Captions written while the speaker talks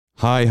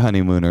Hi,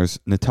 honeymooners.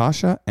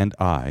 Natasha and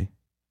I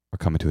are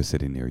coming to a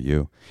city near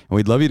you, and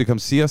we'd love you to come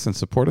see us and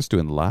support us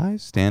doing live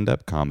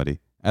stand-up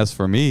comedy. As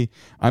for me,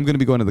 I'm going to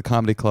be going to the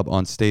Comedy Club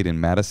on State in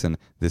Madison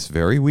this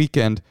very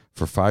weekend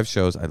for 5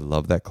 shows. I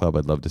love that club.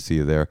 I'd love to see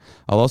you there.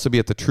 I'll also be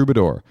at the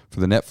Troubadour for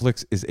the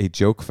Netflix is a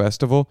Joke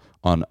Festival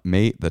on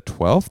May the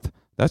 12th.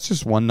 That's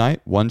just one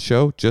night, one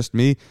show, just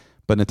me.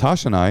 But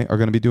Natasha and I are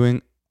going to be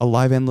doing a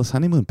live Endless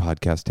Honeymoon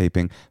podcast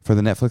taping for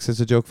the Netflix is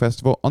a Joke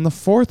Festival on the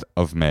 4th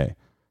of May.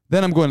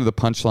 Then I'm going to the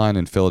Punchline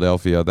in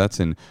Philadelphia. That's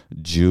in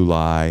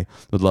July.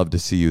 Would love to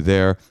see you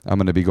there. I'm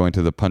going to be going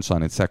to the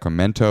Punchline in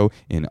Sacramento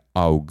in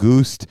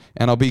August.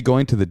 And I'll be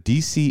going to the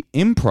DC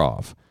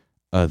Improv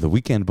the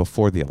weekend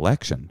before the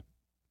election,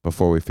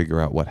 before we figure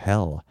out what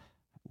hell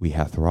we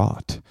hath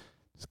wrought.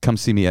 Come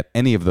see me at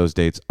any of those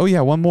dates. Oh,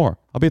 yeah, one more.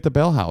 I'll be at the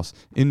Bell House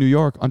in New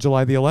York on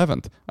July the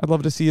 11th. I'd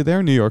love to see you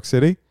there, New York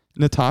City.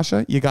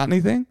 Natasha, you got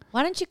anything?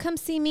 Why don't you come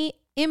see me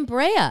in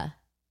Brea?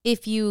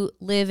 If you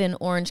live in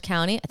Orange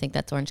County, I think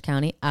that's Orange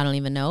County. I don't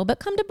even know, but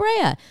come to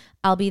Brea.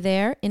 I'll be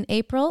there in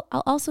April.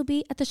 I'll also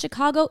be at the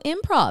Chicago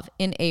Improv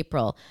in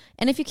April.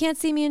 And if you can't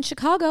see me in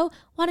Chicago,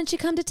 why don't you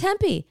come to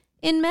Tempe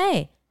in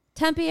May?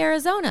 Tempe,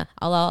 Arizona.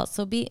 I'll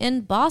also be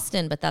in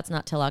Boston, but that's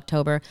not till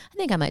October. I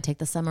think I might take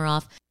the summer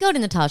off. Go to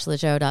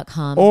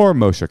natashalejoe.com or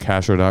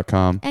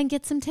moshakasher.com and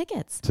get some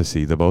tickets to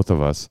see the both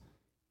of us.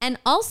 And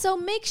also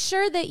make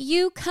sure that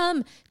you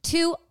come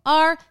to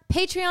our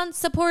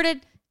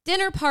Patreon-supported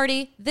dinner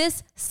party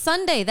this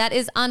Sunday. That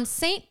is on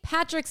St.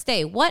 Patrick's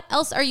Day. What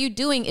else are you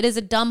doing? It is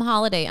a dumb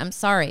holiday. I'm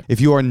sorry.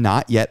 If you are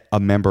not yet a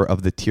member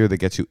of the tier that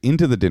gets you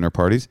into the dinner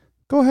parties,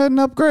 go ahead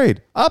and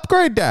upgrade.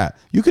 Upgrade that.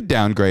 You could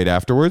downgrade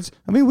afterwards.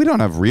 I mean, we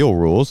don't have real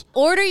rules.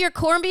 Order your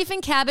corned beef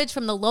and cabbage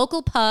from the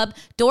local pub.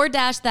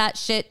 DoorDash that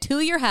shit to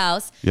your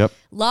house. Yep.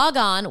 Log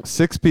on.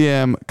 6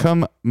 p.m.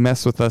 Come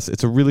mess with us.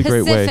 It's a really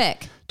great way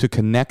to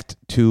connect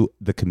to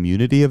the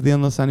community of the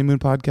Endless Honeymoon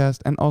podcast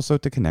and also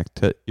to connect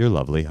to your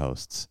lovely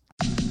hosts.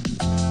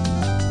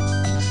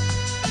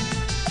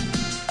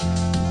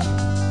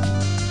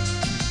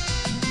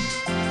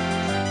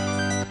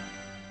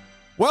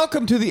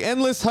 Welcome to the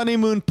Endless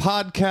Honeymoon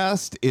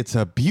podcast. It's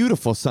a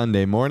beautiful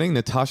Sunday morning.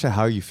 Natasha,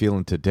 how are you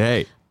feeling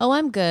today? Oh,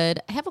 I'm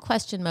good. I have a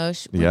question,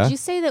 Moshe. Yeah? Would you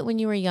say that when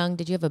you were young,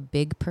 did you have a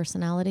big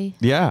personality?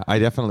 Yeah, I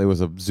definitely was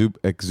a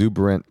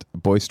exuberant,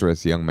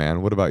 boisterous young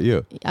man. What about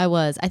you? I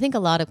was. I think a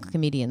lot of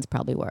comedians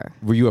probably were.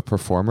 Were you a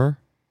performer?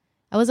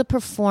 I was a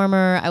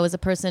performer. I was a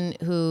person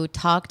who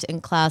talked in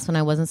class when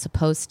I wasn't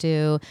supposed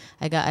to.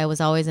 I was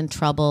always in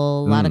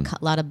trouble. A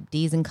lot of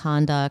D's in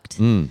conduct.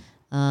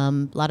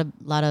 A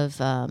lot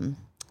of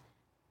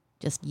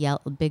just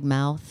big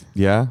mouth.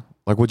 Yeah?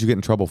 Like what'd you get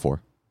in trouble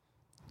for?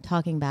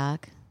 Talking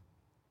back.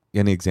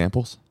 Any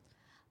examples?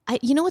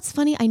 You know what's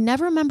funny? I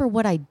never remember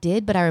what I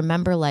did, but I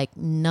remember like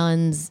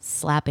nuns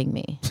slapping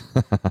me.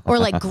 Or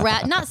like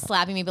not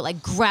slapping me, but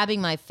like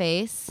grabbing my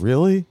face.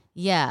 Really?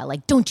 Yeah,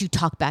 like, don't you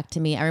talk back to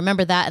me. I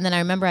remember that. And then I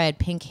remember I had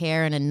pink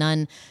hair and a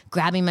nun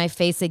grabbing my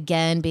face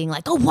again, being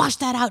like, oh, wash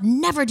that out.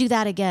 Never do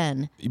that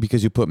again.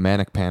 Because you put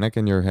manic panic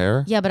in your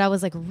hair? Yeah, but I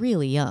was like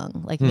really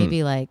young, like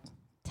maybe like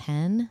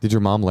 10. Did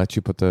your mom let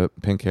you put the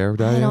pink hair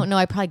dye? I don't know.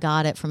 I probably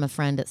got it from a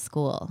friend at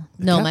school.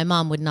 No, my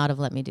mom would not have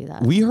let me do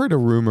that. We heard a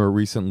rumor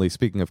recently,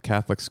 speaking of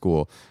Catholic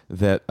school,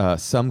 that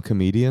some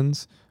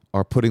comedians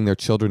are putting their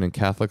children in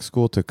Catholic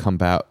school to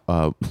combat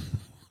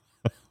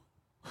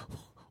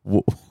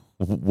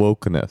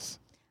wokeness.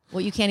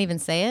 Well, you can't even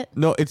say it?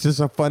 No, it's just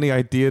a funny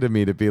idea to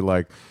me to be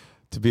like,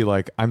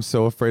 I'm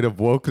so afraid of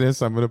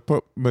wokeness, I'm going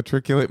to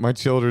matriculate my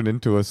children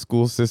into a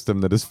school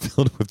system that is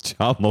filled with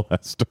child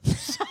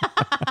molesters.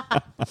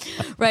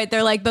 Right.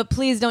 They're like, but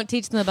please don't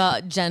teach them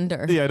about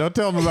gender. Yeah, don't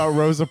tell them about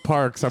Rosa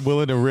Parks. I'm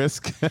willing to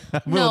risk. I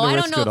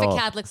don't know if a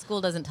Catholic school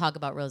doesn't talk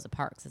about Rosa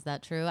Parks. Is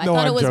that true? I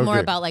thought it was more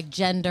about like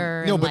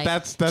gender and like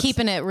that's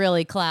keeping it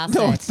really classic.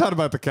 No, it's not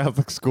about the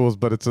Catholic schools,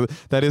 but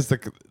that is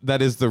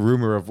the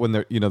rumor of when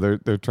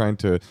they're trying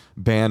to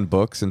ban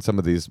books in some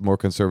of these more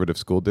conservative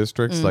school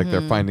districts. Mm-hmm. Like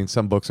they're finding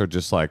some books are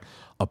just like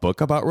a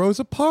book about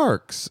Rosa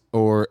Parks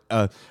or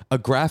a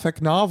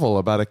graphic novel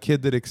about a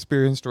kid that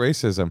experienced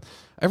racism.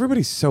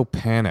 Everybody's so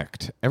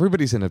panicked.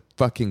 Everybody's in a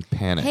fucking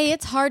panic. Hey,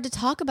 it's hard to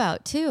talk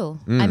about too.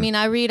 I mean,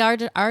 I read our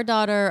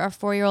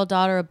 4-year-old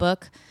daughter, a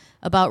book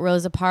about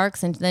Rosa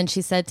Parks, and then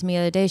she said to me the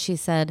other day, she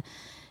said,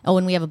 "Oh,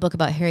 and we have a book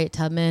about Harriet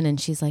Tubman," and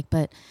she's like,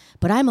 "But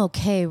I'm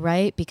okay,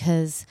 right?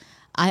 Because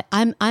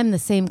I'm the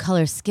same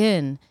color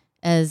skin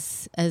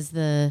as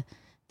the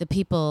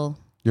people."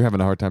 You're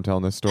having a hard time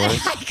telling this story?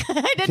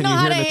 I didn't know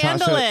how to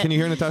handle it. Can you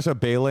hear Natasha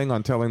bailing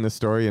on telling this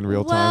story in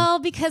real time? Well,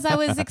 because I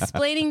was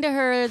explaining to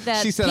her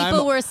that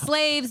people were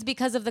slaves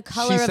because of the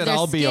color of their skin. She said,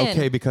 I'll be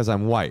okay because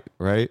I'm white,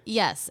 right?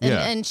 Yes.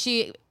 And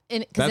she...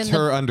 That's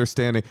her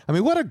understanding. I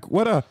mean, what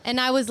a. And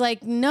I was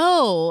like,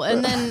 no.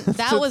 And then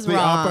that was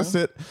wrong.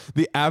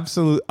 The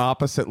absolute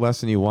opposite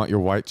lesson you want your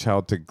white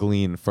child to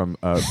glean from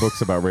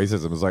books about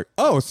racism is like,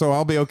 oh, so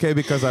I'll be okay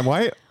because I'm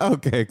white?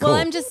 Okay, cool. Well,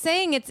 I'm just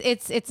saying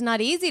it's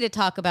not easy to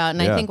talk about.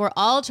 And I think we're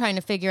all trying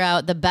to figure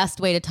out the best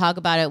way to talk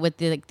about it with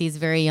these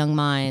very young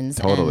minds.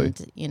 Totally.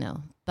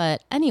 And,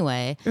 But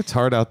anyway. It's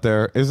hard out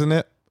there, isn't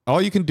it?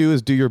 All you can do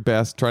is do your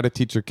best. Try to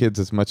teach your kids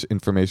as much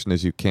information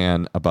as you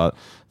can about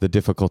the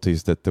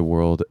difficulties that the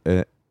world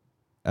it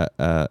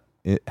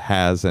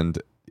has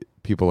and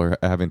people are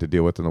having to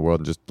deal with in the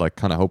world, and just like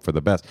kind of hope for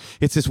the best.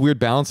 It's this weird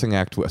balancing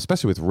act,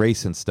 especially with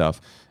race and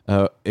stuff.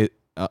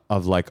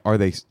 Of like, are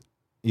they,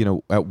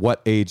 at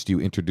what age do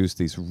you introduce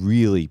these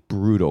really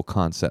brutal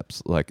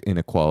concepts like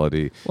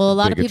inequality? Well, a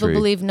lot bigotry? of people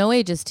believe no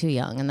age is too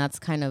young, and that's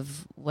kind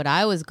of what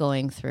I was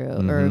going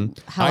through, or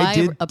how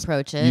I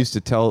approach it. Used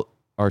to tell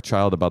our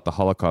child about the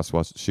Holocaust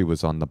while she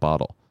was on the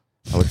bottle.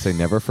 I would say,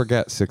 never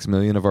forget, 6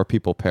 million of our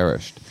people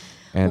perished.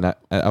 And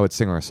I would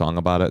sing her a song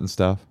about it and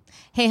stuff.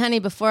 Hey, honey,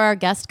 before our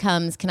guest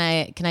comes, can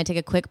I take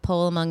a quick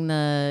poll among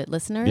the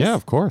listeners? Yeah,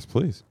 of course,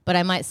 please. But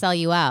I might sell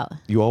you out.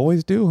 You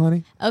always do,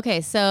 honey.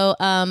 Okay, so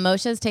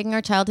Moshe is taking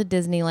our child to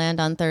Disneyland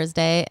on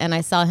Thursday, and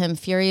I saw him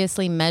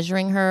furiously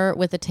measuring her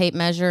with a tape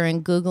measure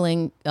and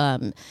Googling,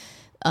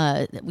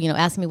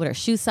 asking me what her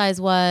shoe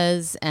size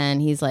was,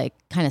 and he's like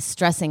kind of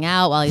stressing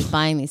out while he's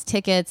buying these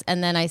tickets.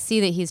 And then I see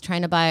that he's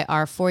trying to buy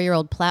our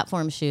 4-year-old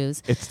platform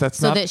shoes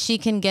that she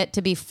can get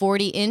to be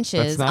 40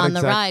 inches on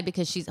the ride,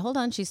 because she's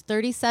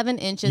 37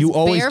 inches You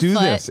always barefoot. do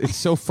this. It's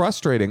so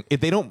frustrating.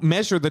 They don't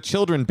measure the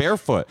children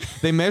barefoot.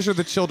 They measure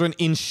the children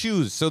in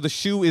shoes, so the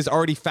shoe is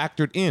already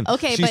factored in.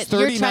 Okay, she's but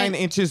 39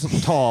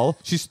 inches tall.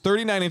 She's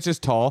 39 inches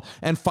tall,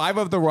 and 5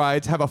 of the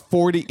rides have a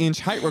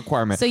 40-inch height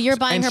requirement. So you're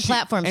buying her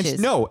platform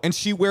shoes. No, and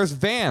she wears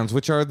Vans,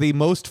 which are the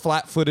most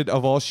flat-footed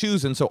of all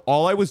shoes, and so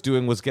all I was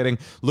doing was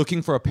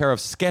looking for a pair of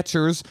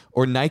Skechers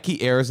or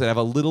Nike Airs that have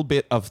a little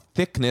bit of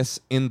thickness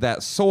in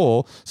that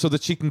sole so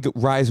that she can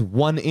rise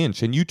 1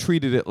 inch. And you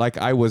treated it like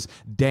I was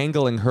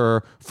dangling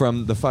her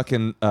from the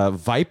fucking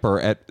Viper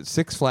at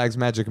Six Flags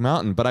Magic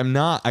Mountain, but I'm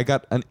not. I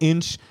got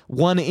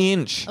 1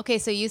 inch. Okay,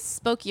 so you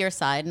spoke your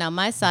side. Now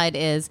my side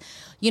is,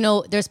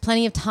 there's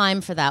plenty of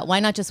time for that. Why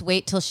not just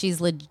wait till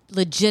she's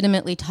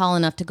legitimately tall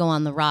enough to go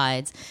on the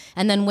rides?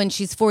 And then when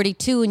she's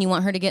 42 and you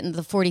want her to get into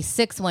the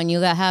 46 one, you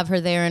got to have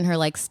her there in her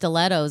like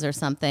stilettos or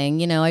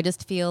something. I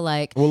just feel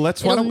like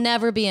it'll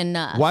never be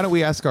enough. Why don't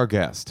we ask our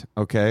guest,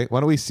 okay? Why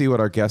don't we see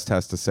what our guest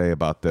has to say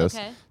about this?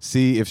 Okay.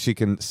 See if she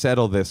can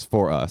settle this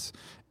for us.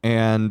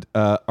 And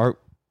our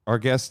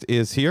guest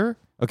is here.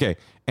 Okay.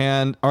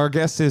 And our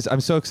guest is, I'm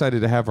so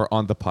excited to have her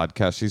on the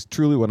podcast. She's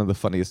truly one of the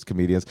funniest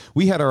comedians.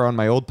 We had her on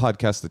my old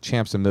podcast, The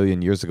Champs, a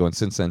million years ago. And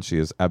since then, she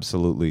has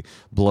absolutely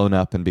blown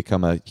up and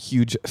become a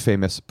huge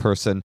famous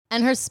person.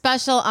 And her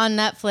special on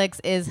Netflix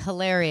is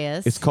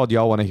hilarious. It's called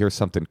Y'all Want to Hear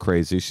Something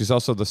Crazy. She's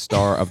also the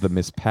star of the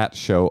Miss Pat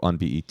show on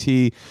BET.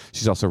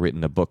 She's also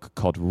written a book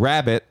called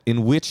Rabbit,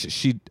 in which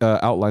she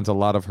outlines a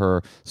lot of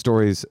her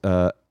stories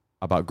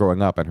about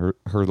growing up, and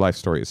her life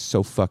story is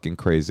so fucking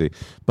crazy.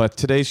 But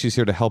today she's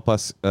here to help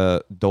us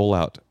dole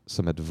out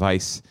some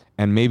advice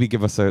and maybe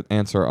give us an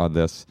answer on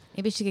this.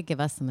 Maybe she could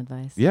give us some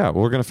advice. Yeah,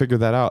 we're going to figure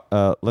that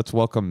out. Let's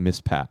welcome Miss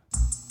Pat.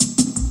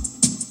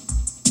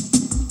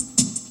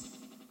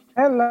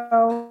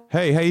 Hello.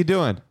 Hey, how you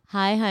doing?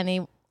 Hi,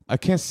 honey. I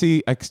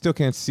still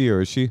can't see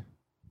her. Is she?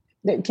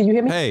 Can you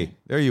hear me? Hey,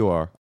 there you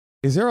are.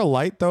 Is there a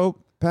light though,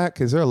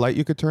 Pat? Is there a light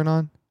you could turn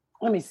on?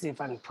 Let me see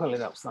if I can pull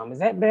it up some. Is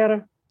that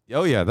better?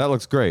 Oh yeah, that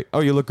looks great.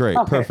 Oh, you look great.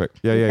 Okay. Perfect.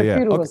 Yeah. The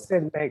computer Okay. was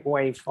sitting back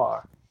way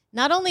far.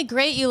 Not only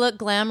great, you look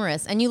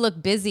glamorous, and you look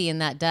busy in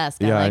that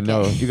desk. Yeah, I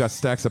know. It. You got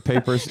stacks of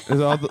papers.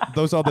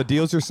 Those all the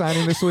deals you're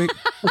signing this week?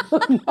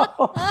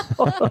 No.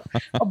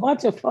 A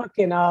bunch of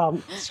fucking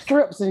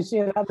strips and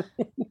shit.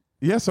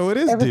 Yeah, so it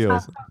is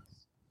deals.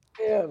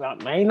 Yeah,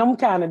 ain't them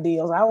kind of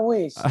deals. I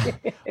wish.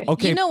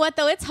 Okay. You know what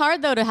though? It's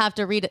hard though to have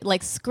to read it.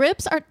 Like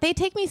scripts they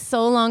take me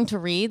so long to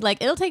read.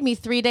 Like it'll take me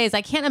 3 days.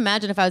 I can't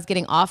imagine if I was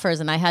getting offers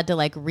and I had to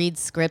like read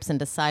scripts and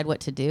decide what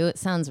to do. It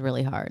sounds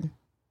really hard.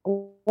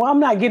 Well,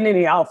 I'm not getting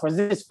any offers.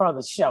 It's for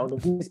the show,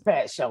 the Miss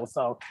Pat show.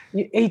 So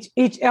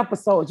each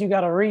episode you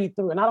got to read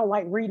through, and I don't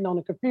like reading on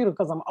the computer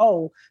because I'm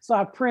old. So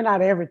I print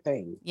out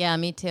everything. Yeah,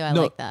 me too. I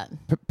like that.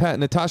 Pat,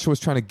 Natasha was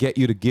trying to get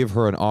you to give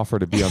her an offer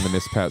to be on the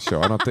Miss Pat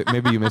show. I don't think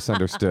maybe you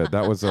misunderstood.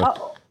 That was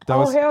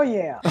hell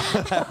yeah.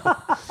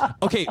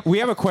 Okay, we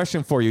have a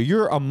question for you.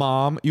 You're a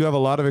mom. You have a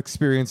lot of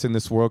experience in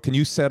this world. Can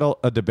you settle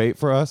a debate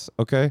for us?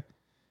 Okay.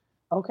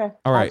 Okay.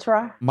 All right. I'll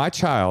try. My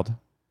child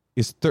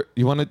is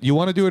you want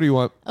to do it or you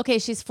want? Okay,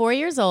 she's 4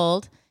 years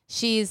old.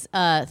 She's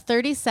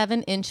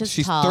 37 inches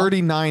tall. She's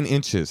 39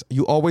 inches.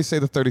 You always say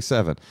the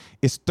 37.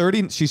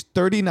 She's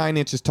 39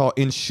 inches tall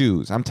in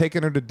shoes. I'm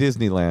taking her to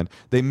Disneyland.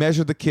 They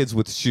measure the kids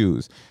with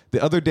shoes.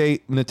 The other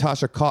day,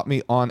 Natasha caught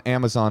me on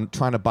Amazon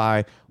trying to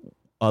buy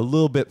a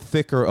little bit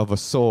thicker of a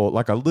sole,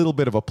 like a little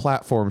bit of a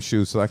platform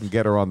shoe so I can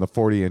get her on the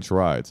 40-inch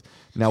rides.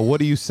 Now, what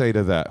do you say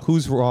to that?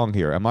 Who's wrong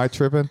here? Am I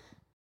tripping?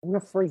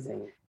 We're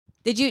freezing.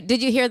 Did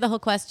you hear the whole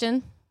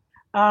question?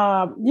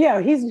 Yeah,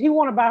 he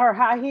want to buy her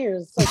high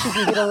heels so she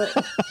can get her.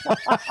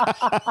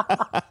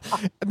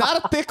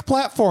 Not a thick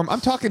platform. I'm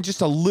talking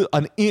just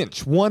an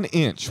inch, 1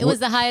 inch. It was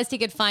the highest he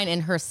could find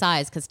in her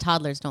size because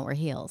toddlers don't wear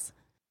heels.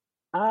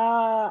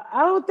 I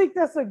don't think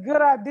that's a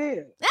good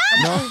idea.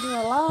 I'm thinking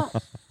a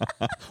lot.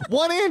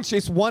 1 inch.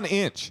 It's 1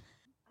 inch.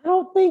 I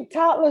don't think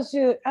toddlers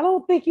should. I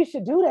don't think you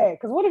should do that.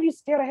 Because what if you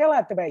scare the hell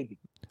out the baby?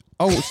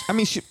 Oh, I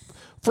mean,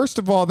 first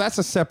of all, that's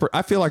a separate.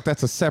 I feel like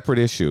that's a separate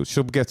issue.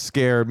 She'll get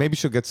scared. Maybe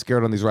she'll get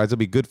scared on these rides. It'll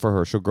be good for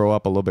her. She'll grow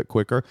up a little bit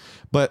quicker.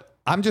 But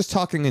I'm just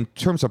talking in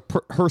terms of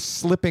her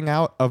slipping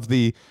out of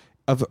the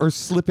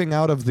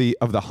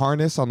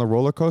harness on the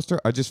roller coaster.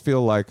 I just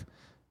feel like,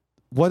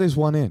 what is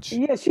 1 inch?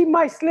 Yeah, she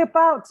might slip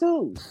out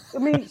too. I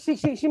mean,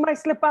 she might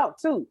slip out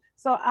too.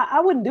 So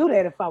I wouldn't do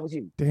that if I was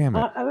you. Damn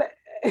it.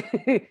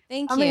 Thank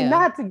you. I mean,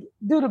 not to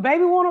do the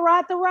baby want to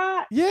ride the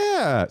ride?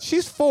 Yeah,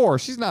 she's 4.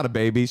 She's not a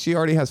baby. She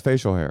already has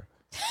facial hair.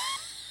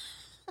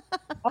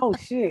 Oh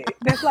shit.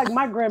 That's like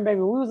my grandbaby.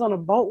 We was on a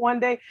boat one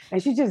day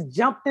and she just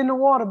jumped in the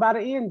water by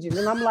the engine.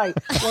 And I'm like,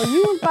 well,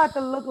 you about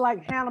to look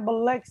like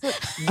Hannibal Lecter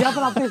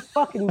jumping off this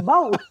fucking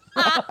boat.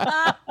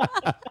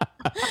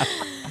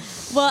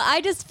 Well,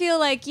 I just feel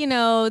like,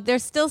 they're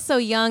still so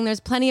young. There's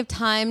plenty of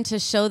time to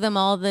show them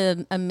all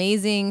the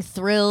amazing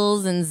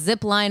thrills and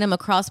zip line them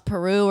across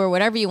Peru or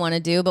whatever you want to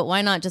do. But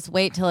why not just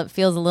wait till it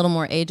feels a little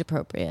more age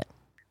appropriate?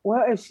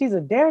 Well, if she's a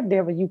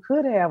daredevil, you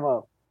could have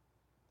a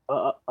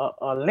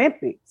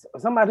Olympics,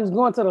 somebody who's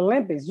going to the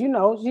Olympics. You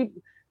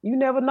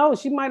never know.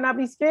 She might not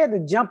be scared to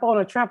jump on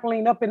a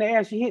trampoline up in the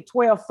air. She hit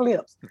 12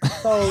 flips.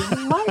 So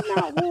you might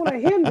not want to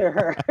hinder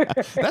her.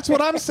 That's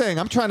what I'm saying.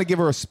 I'm trying to give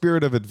her a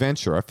spirit of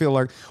adventure. I feel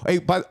like, hey,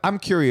 but I'm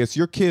curious,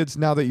 your kids,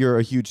 now that you're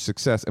a huge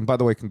success, and by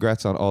the way,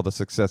 congrats on all the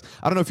success.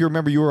 I don't know if you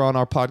remember, you were on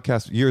our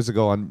podcast years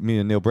ago, on me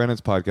and Neil Brennan's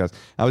podcast.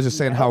 I was just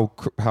saying how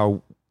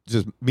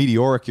just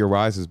meteoric your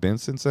rise has been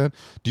since then.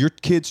 Do your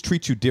kids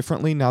treat you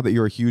differently now that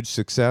you're a huge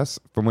success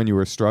from when you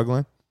were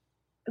struggling?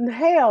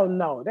 Hell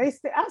no. I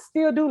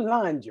still do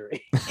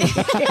laundry.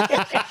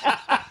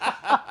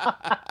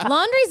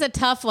 Laundry's a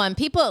tough one.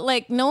 People,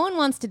 no one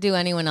wants to do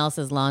anyone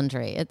else's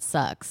laundry. It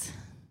sucks.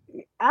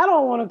 I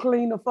don't want to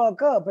clean the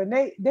fuck up. And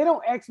they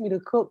don't ask me to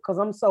cook because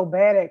I'm so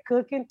bad at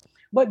cooking.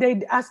 But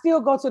I still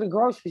go to the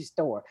grocery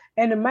store.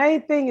 And the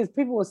main thing is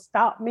people will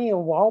stop me in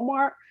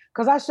Walmart,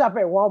 because I shop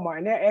at Walmart,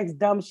 and they're ask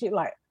dumb shit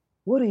like,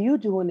 what are you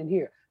doing in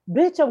here?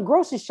 Bitch, I'm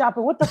grocery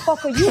shopping. What the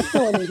fuck are you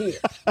doing in here?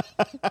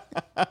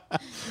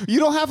 You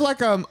don't have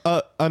like an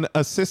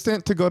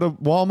assistant to go to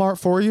Walmart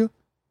for you?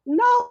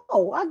 No,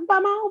 I buy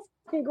my own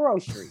fucking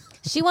groceries.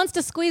 She wants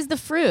to squeeze the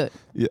fruit.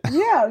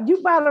 Yeah,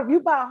 you buy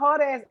a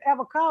hard ass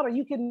avocado,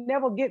 you can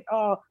never get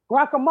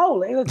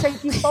guacamole. It'll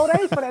take you 4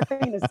 days for that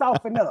thing to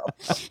soften up.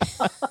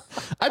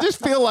 I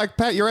just feel like,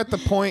 Pat, you're at the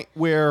point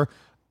where,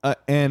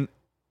 and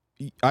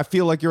I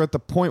feel like you're at the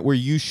point where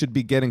you should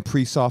be getting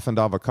pre-softened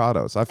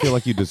avocados. I feel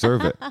like you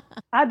deserve it.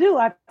 I do.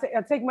 I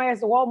take my ass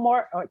to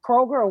Walmart or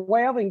Kroger or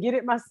wherever and get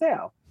it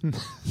myself.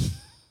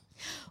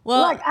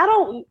 Well, I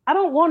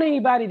don't want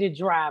anybody to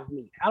drive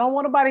me. I don't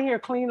want nobody here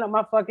cleaning up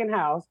my fucking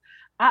house.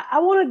 I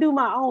want to do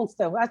my own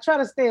stuff. I try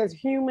to stay as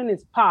human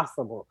as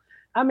possible.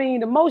 I mean,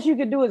 the most you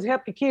can do is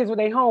help the kids with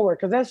their homework,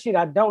 because that shit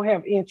I don't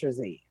have interest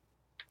in.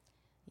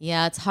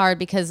 Yeah, it's hard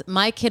because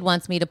my kid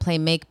wants me to play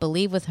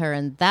make-believe with her,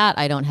 and that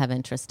I don't have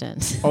interest in.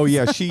 Oh,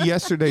 yeah.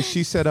 Yesterday,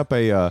 she set up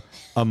a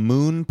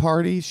moon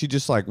party. She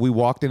just we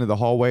walked into the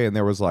hallway and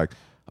there was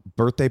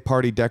birthday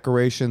party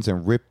decorations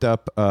and ripped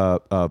up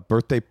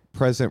birthday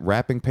present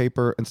wrapping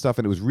paper and stuff.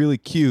 And it was really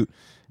cute.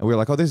 And we were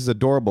like, oh, this is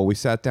adorable. We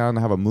sat down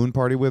to have a moon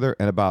party with her.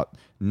 And about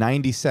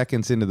 90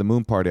 seconds into the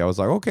moon party, I was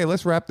like, okay,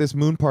 let's wrap this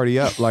moon party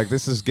up.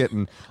 This is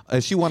getting...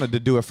 she wanted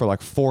to do it for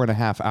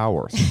 4.5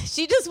 hours.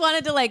 She just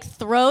wanted to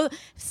throw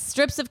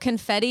strips of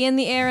confetti in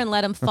the air and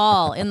let them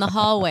fall in the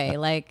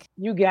hallway.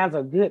 You guys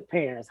are good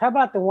parents. How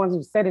about the ones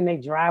who sit in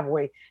their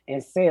driveway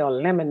and sell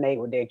lemonade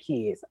with their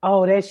kids?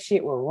 Oh, that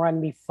shit will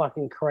run me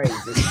fucking crazy.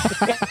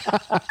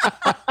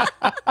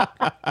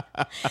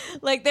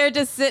 They're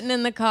just sitting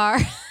in the car.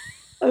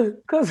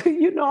 Because,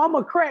 I'm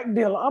a crack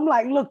dealer. I'm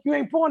like, look, you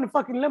ain't pouring the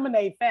fucking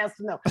lemonade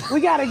fast enough.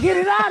 We got to get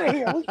it out of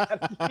here.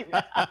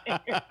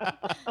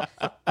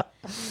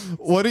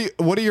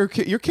 What are your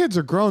kids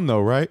are grown though,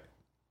 right?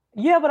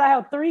 Yeah, but I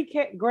have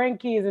 3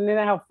 grandkids, and then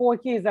I have 4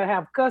 kids that I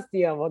have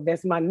custody of.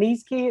 That's my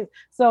niece kids.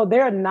 So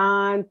they're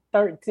 9,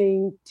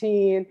 13,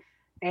 10,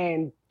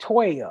 and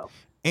 12.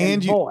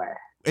 And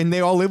they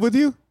all live with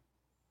you?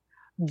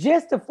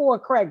 Just the 4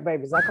 crack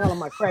babies. I call them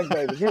my crack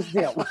babies. Just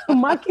them.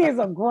 My kids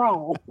are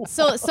grown.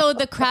 So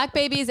the crack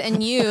babies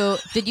and you,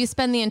 did you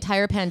spend the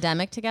entire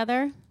pandemic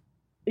together?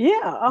 Yeah,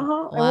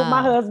 Wow. And with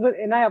my husband,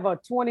 and I have a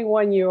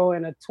 21-year-old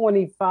and a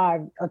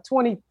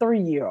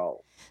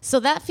 23-year-old. So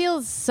that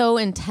feels so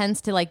intense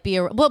to be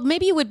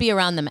maybe you would be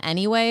around them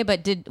anyway,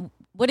 but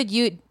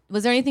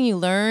was there anything you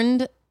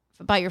learned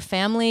about your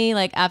family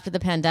after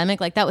the pandemic?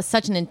 That was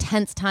such an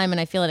intense time,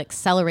 and I feel it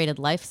accelerated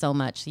life so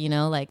much,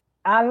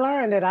 I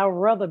learned that I'd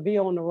rather be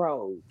on the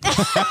road. Kind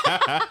of,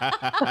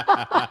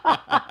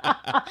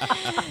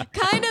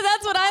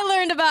 that's what I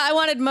learned about. I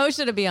wanted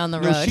Moshe to be on the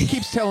road. She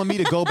keeps telling me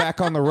to go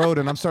back on the road,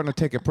 and I'm starting to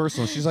take it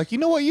personal. She's like, you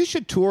know what? You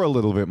should tour a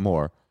little bit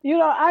more.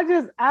 I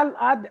learned, I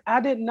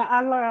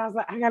was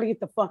like, I got to get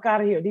the fuck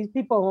out of here. These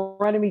people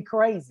are running me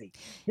crazy.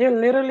 They're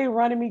literally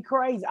running me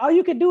crazy. All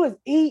you can do is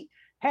eat,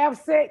 have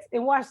sex,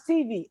 and watch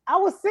TV. I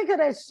was sick of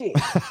that shit.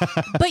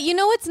 But you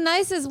know what's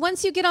nice is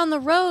once you get on the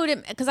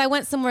road, because I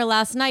went somewhere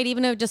last night,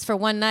 even though just for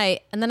one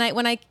night, and then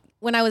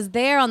when I was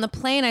there on the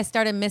plane, I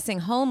started missing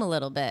home a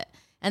little bit.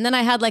 And then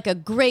I had like a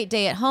great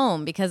day at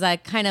home because I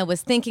kind of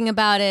was thinking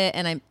about it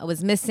and I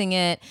was missing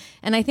it.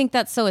 And I think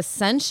that's so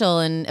essential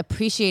in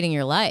appreciating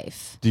your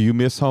life. Do you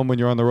miss home when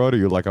you're on the road, or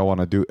you're like, I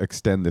want to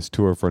extend this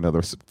tour for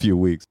another few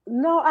weeks?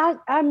 No,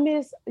 I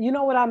miss, you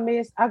know what I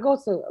miss? I go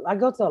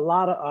to a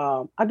lot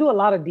of, I do a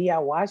lot of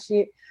DIY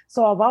shit.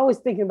 So I'm always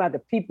thinking about the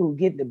people who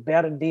get the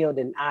better deal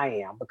than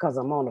I am because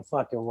I'm on the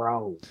fucking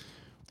road.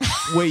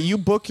 Wait, you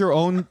book your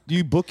own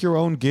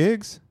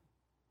gigs?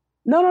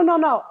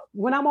 No.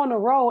 When I'm on the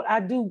road,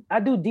 I do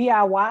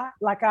DIY.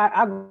 Like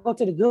I go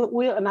to the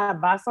Goodwill and I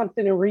buy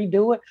something and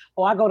redo it,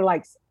 or I go to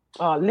like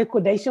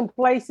liquidation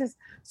places.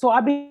 So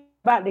I be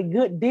about the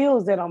good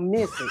deals that I'm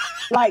missing.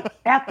 Like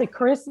after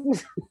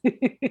Christmas.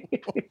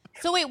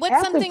 So wait,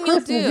 what's something you'll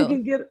do? You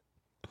can get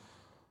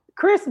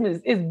Christmas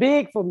is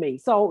big for me.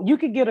 So you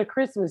could get a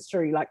Christmas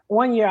tree. Like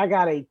one year I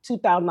got a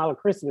 $2,000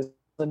 Christmas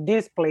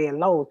display and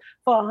Lowe's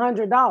for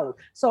 $100.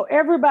 So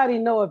everybody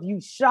know if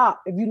you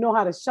know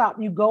how to shop,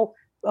 you go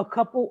a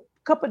couple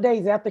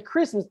days after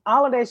Christmas,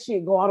 all of that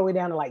shit go all the way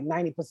down to like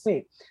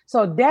 90%.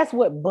 So that's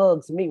what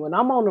bugs me when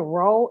I'm on the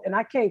road and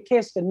I can't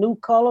catch the new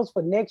colors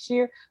for next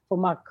year for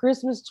my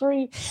Christmas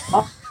tree.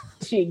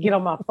 Shit get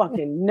on my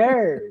fucking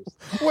nerves.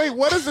 Wait,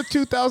 what does a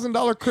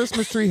 $2,000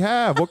 Christmas tree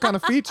have? What kind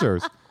of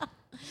features?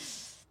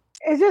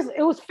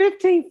 It was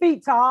 15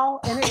 feet tall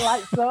and it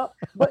lights up,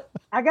 but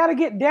I got to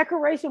get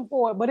decoration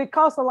for it, but it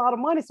costs a lot of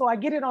money. So I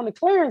get it on the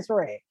clearance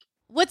rack.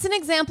 What's an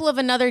example of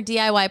another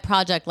DIY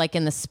project like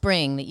in the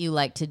spring that you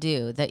like to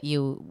do that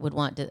you would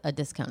want a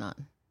discount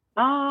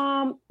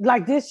on?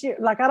 Like this year,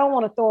 like I don't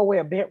want to throw away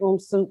a bedroom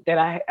suit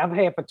that I've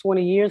had for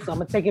 20 years. So I'm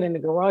going to take it in the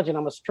garage and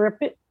I'm going to strip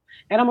it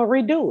and I'm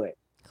going to redo it.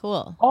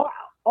 Cool.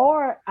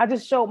 Or I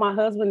just showed my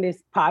husband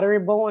this Pottery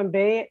Barn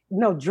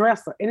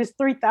dresser, and it's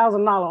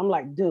 $3,000. I'm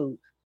like, dude,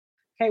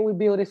 can't we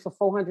build this for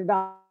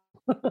 $400?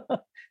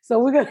 So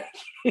we're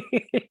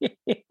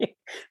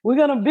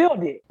gonna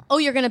build it. Oh,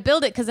 you're gonna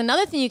build it, because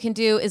another thing you can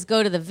do is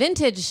go to the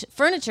vintage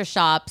furniture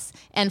shops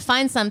and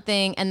find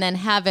something and then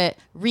have it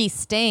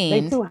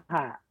restained. They're too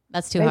high.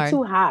 That's too hard. They're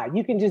too high.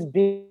 You can just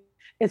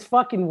it's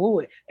fucking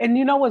wood. And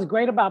you know what's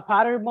great about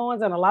Pottery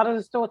Barns and a lot of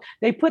the stores?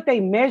 They put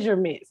their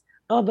measurements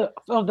of the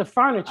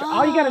furniture.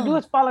 All you got to do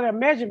is follow their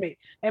measurement,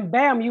 and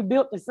bam, you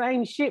built the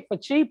same shit for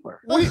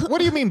cheaper. What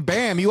do you mean,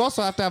 bam? You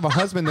also have to have a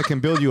husband that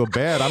can build you a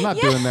bed. I'm not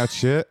doing that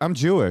shit. I'm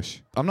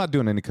Jewish. I'm not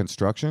doing any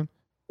construction.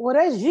 Well,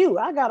 that's you.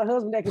 I got a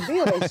husband that can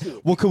build that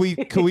shit. Well, could we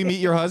meet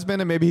your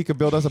husband and maybe he could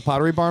build us a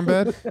Pottery Barn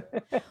bed?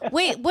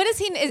 Wait, what is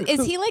he?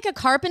 Is he like a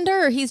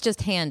carpenter, or he's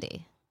just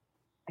handy?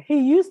 He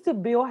used to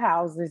build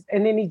houses,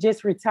 and then he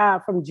just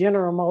retired from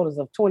General Motors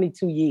of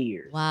 22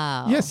 years.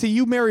 Wow. Yeah, see,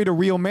 you married a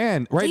real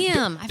man, right?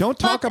 Damn, don't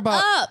talk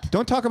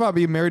about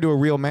being married to a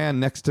real man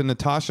next to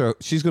Natasha.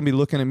 She's going to be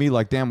looking at me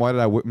like, damn, why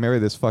did I marry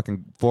this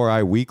fucking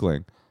 4-eye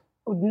weakling?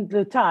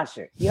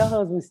 Natasha, your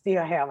husband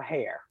still have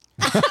hair.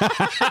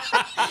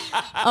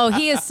 Oh,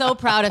 he is so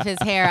proud of his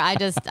hair.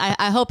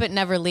 I hope it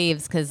never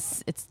leaves,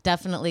 because it's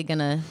definitely going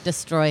to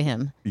destroy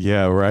him.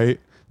 Yeah,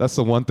 right? That's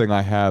the one thing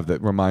I have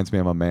that reminds me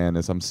I'm a man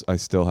is I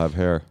still have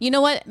hair. You know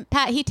what,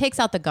 Pat? He takes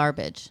out the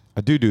garbage. I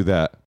do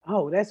that.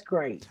 Oh, that's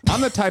great. I'm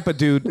the type of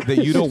dude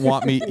that you don't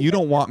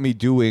want me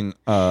doing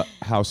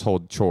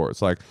household chores,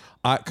 like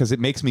because it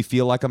makes me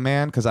feel like a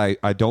man, because I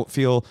don't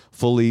feel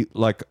fully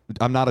like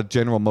I'm not a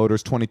General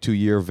Motors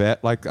 22-year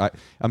vet. Like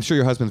I'm sure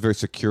your husband's very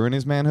secure in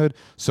his manhood.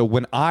 So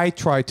when I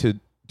try to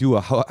do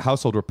a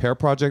household repair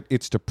project,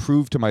 it's to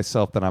prove to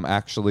myself that I'm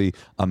actually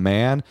a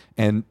man,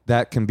 and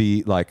that can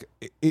be like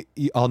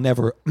I'll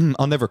never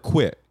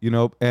quit,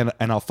 and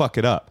I'll fuck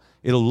it up.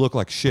 It'll look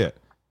like shit.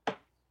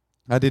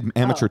 I did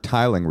amateur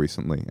tiling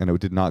recently, and it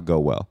did not go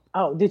well.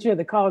 Oh, did you have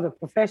to call the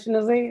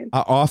professionals in?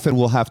 I often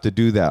will have to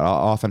do that. I'll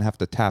often have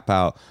to tap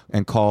out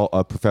and call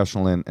a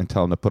professional in and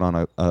tell him to put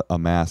on a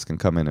mask and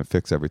come in and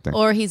fix everything.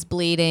 Or he's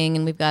bleeding,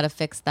 and we've got to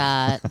fix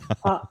that.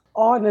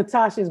 Or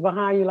Natasha's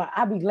behind you like,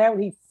 I'll be glad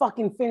when he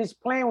fucking finished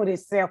playing with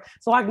himself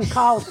so I can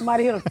call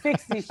somebody here to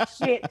fix this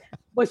shit.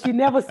 But she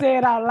never said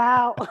it out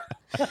loud.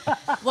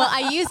 Well,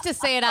 I used to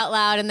say it out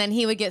loud, and then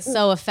he would get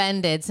so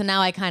offended. So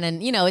now I kind of,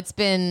 it's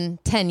been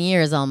 10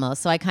 years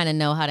almost, so I kind of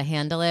know how to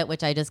handle it,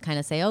 which I just kind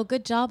of say, oh,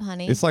 good job,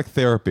 honey. It's like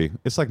therapy.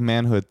 It's like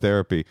manhood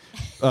therapy.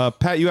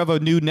 Pat, you have a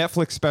new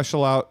Netflix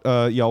special out.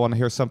 Y'all want to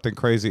hear something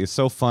crazy? It's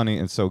so funny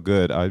and so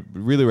good. I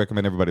really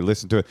recommend everybody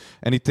listen to it.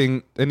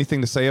 Anything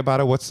to say about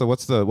it? What's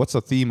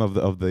the theme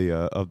of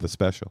the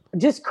special?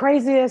 Just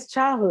crazy ass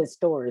childhood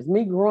stories.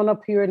 Me growing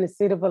up here in the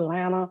city of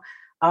Atlanta.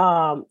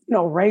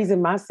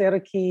 Raising my set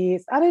of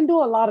kids. I didn't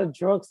do a lot of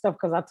drug stuff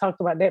because I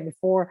talked about that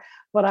before,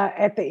 but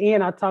at the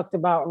end I talked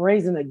about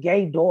raising a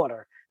gay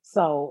daughter.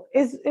 So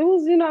it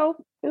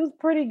was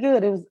pretty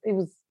good. It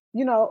was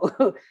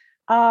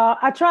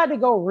I tried to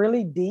go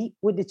really deep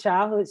with the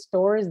childhood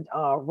stories.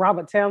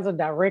 Robert Townsend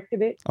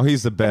directed it. Oh,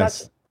 he's the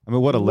best. I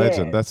mean, what a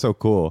legend. That's so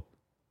cool.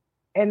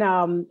 And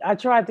I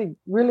tried to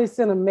really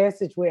send a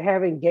message with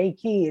having gay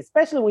kids,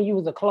 especially when you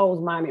was a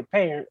closed-minded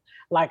parent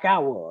like I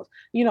was.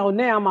 Now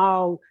I'm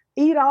all,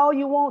 eat all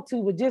you want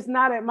to, but just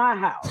not at my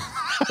house.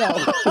 So.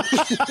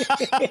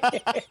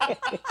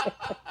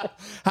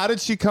 How did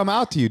she come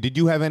out to you? Did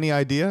you have any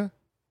idea?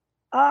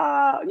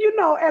 Let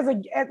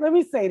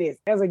me say this.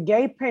 As a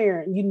gay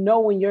parent, you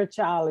know when your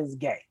child is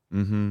gay.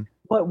 Mm-hmm.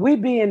 But we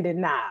be in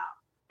denial.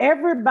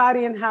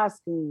 Everybody in high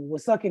school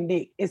was sucking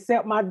dick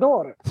except my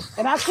daughter.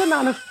 And I couldn't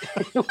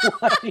understand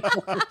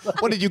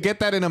What, did you get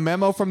that in a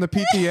memo from the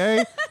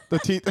PTA?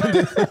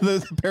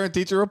 the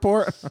parent-teacher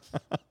report?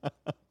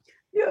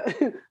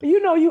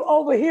 You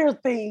overhear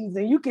things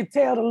and you can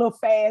tell the little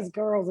fast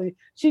girls and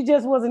she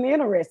just wasn't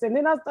interested. And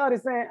then I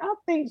started saying, I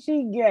think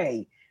she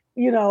gay,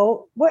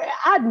 but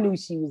I knew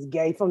she was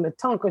gay from the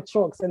Tonka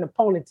trucks and the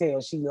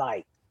ponytail she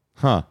liked.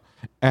 Huh.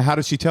 And how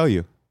did she tell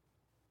you?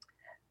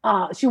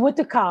 She went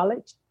to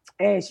college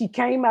and she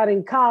came out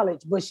in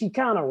college, but she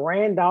kind of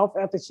ran off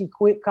after she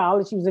quit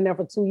college. She was in there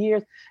for 2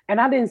 years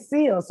and I didn't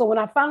see her. So when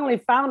I finally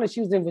found her,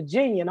 she was in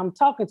Virginia and I'm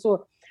talking to her.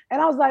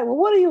 And I was like, well,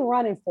 what are you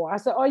running for? I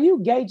said, are you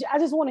gay? I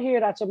just want to hear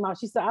it out your mouth.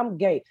 She said, I'm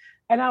gay.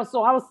 And I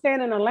was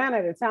staying in Atlanta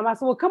at the time. I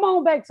said, well, come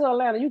on back to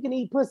Atlanta. You can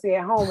eat pussy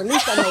at home. At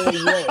least I know where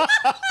you at.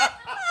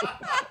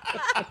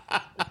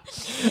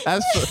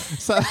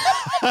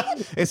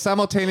 It's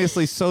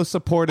simultaneously so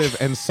supportive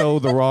and so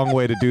the wrong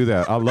way to do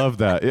that. I love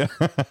that. Yeah.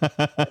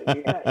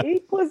 Yeah,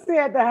 eat pussy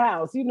at the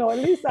house. At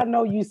least I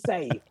know you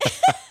safe.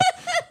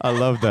 I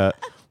love that.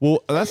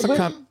 Well, that's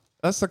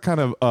the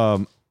kind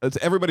of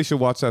everybody should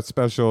watch that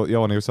special. Y'all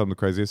want to hear something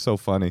crazy? It's so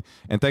funny.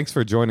 And thanks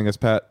for joining us,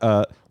 Pat.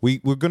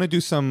 We're going to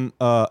do some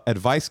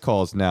advice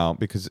calls now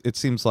because it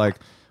seems like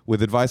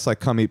with advice like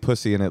come eat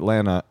pussy in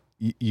Atlanta,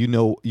 you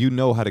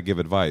know how to give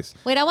advice.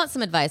 Wait, I want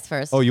some advice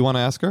first. Oh, you want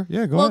to ask her? Yeah,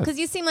 go ahead. Well, because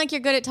you seem like you're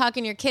good at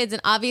talking to your kids.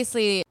 And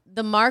obviously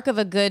the mark of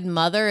a good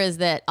mother is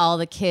that all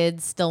the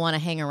kids still want to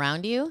hang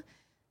around you.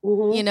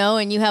 Mm-hmm.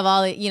 And you have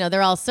all,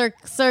 they're all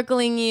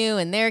circling you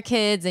and their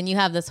kids. And you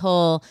have this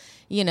whole,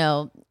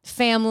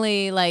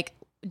 family, like,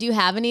 do you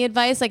have any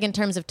advice, like in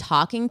terms of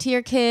talking to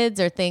your kids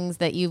or things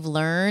that you've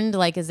learned?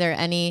 Like, is there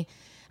any,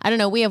 I don't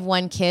know, we have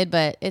one kid,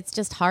 but it's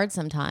just hard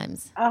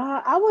sometimes.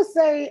 I would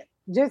say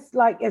just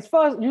like, as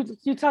far as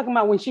you talking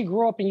about when she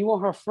grew up and you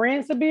want her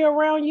friends to be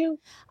around you,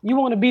 you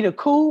want to be the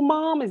cool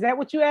mom. Is that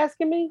what you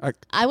asking me?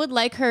 I would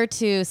like her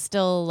to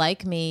still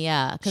like me.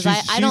 Yeah. Cause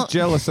she's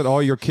jealous that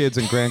all your kids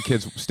and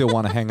grandkids still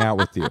want to hang out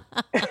with you.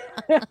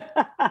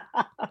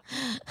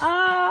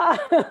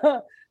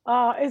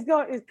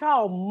 It's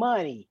called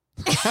money.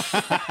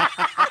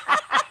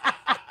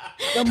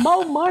 The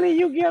more money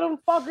you get them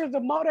fuckers,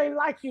 the more they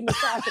like you,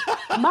 Natasha.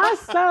 My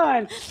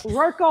son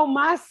work on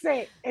my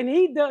set and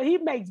he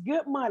makes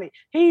good money.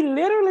 He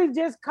literally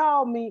just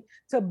called me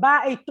to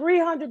buy a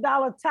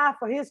 $300 tie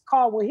for his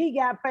car when he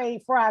got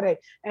paid Friday.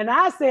 And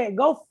I said,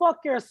 go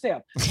fuck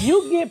yourself.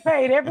 You get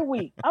paid every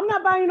week. I'm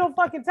not buying you no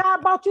fucking tie. I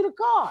bought you the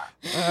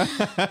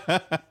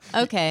car.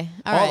 Okay.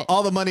 All right.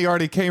 All the money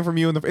already came from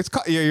you.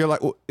 You're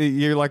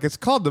like, it's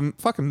called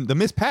the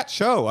Miss Pat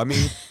show. I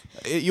mean,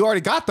 you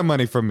already got the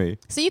money from me.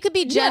 So you could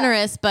be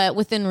generous, but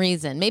within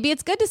reason. Maybe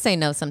it's good to say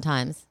no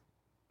sometimes.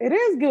 It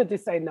is good to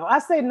say no. I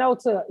say no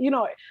to,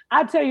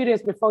 I tell you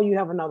this before you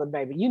have another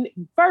baby. You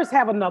first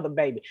have another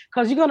baby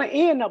because you're going to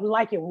end up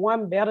liking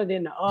one better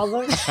than the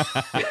other.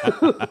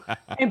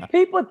 And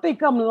people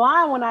think I'm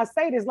lying when I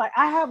say this. Like,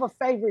 I have a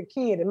favorite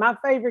kid, and my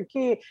favorite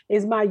kid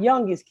is my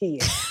youngest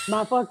kid.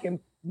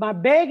 My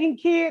begging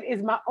kid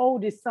is my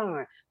oldest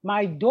son.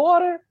 My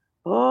daughter,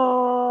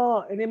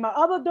 and then my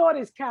other daughter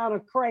is kind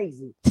of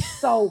crazy.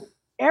 So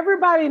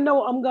everybody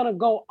know I'm going to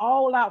go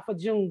all out for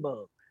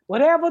Junebug.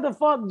 Whatever the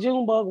fuck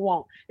Junebug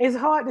want. It's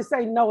hard to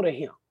say no to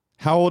him.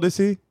 How old is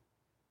he?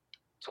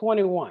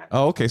 21.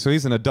 Oh, okay. So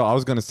he's an adult. I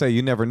was going to say,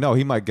 you never know.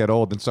 He might get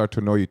old and start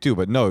to annoy you too.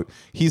 But no,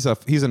 he's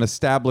an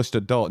established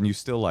adult and you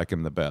still like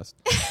him the best.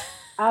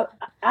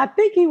 I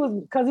think he was,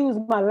 because he was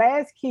my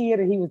last kid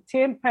and he was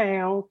 10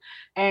 pounds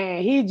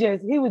and he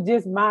was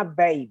just my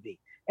baby.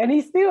 And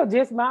he's still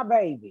just my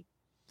baby.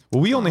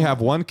 Well, we only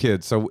have one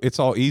kid, so it's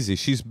all easy.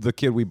 She's the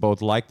kid we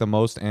both like the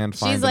most and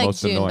find the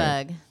most annoying.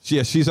 She's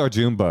like Junebug. She's our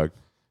Junebug.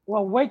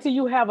 Well, wait till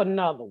you have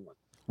another one.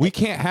 We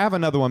can't have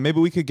another one. Maybe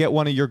we could get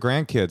one of your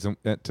grandkids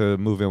to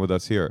move in with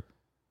us here.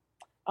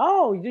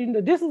 Oh,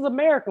 this is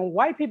American.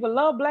 White people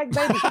love black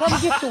babies.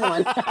 Come get you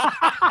one.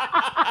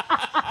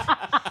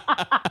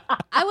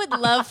 I would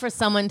love for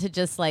someone to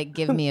just like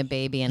give me a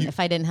baby, and if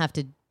I didn't have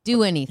to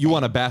do anything. You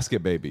want a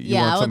basket baby.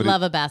 I would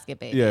love a basket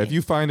baby. Yeah, if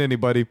you find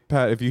anybody,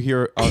 Pat, if you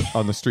hear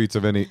on the streets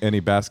of any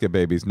basket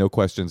babies, no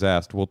questions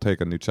asked, we'll take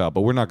a new child.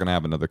 But we're not going to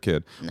have another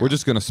kid. No. We're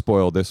just going to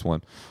spoil this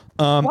one.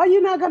 Why are you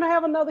not going to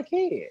have another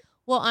kid?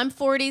 Well, I'm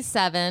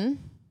 47.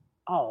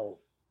 Oh.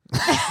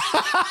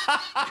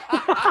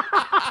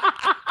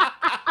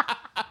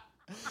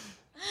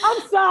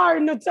 I'm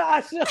sorry,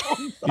 Natasha.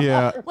 I'm sorry.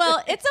 Yeah.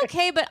 Well, it's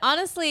okay, but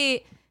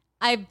honestly,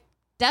 I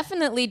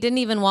definitely didn't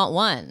even want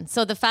one.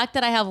 So the fact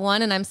that I have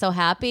one and I'm so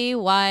happy,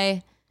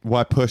 why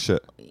push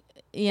it?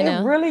 you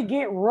know. It really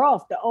get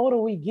rough the older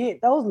we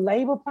get. Those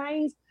labor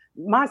pains.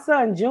 My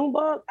son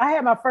Junebug, I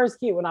had my first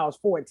kid when I was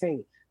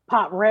 14.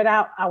 Popped right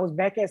out. I was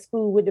back at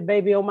school with the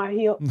baby on my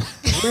hip.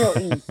 Real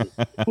easy.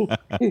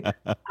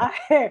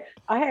 I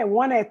had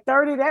one at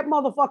 30. That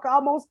motherfucker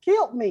almost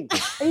killed me.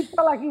 He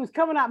felt like he was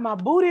coming out my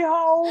booty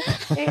hole.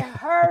 It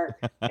hurt.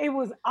 It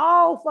was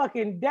all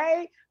fucking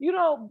day. You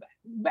know,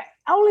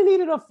 I only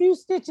needed a few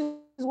stitches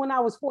when I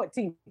was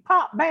 14.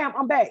 Pop, bam,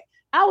 I'm back.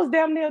 I was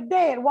damn near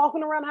dead,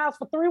 walking around the house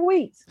for 3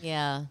 weeks.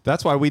 Yeah.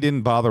 That's why we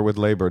didn't bother with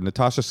labor.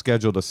 Natasha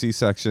scheduled a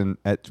C-section.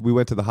 We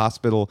went to the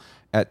hospital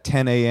at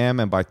 10 a.m.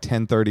 and by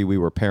 10:30 we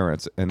were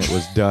parents, and it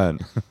was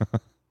done.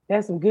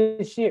 That's some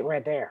good shit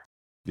right there.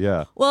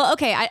 Yeah. Well,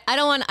 okay. I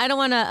don't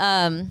want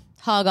to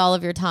hog all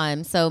of your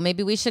time, so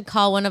maybe we should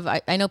call one of.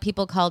 I know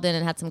people called in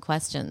and had some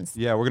questions.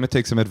 Yeah, we're gonna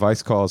take some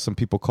advice calls. Some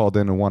people called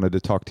in and wanted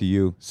to talk to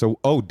you. So,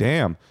 oh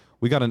damn,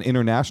 we got an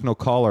international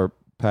caller,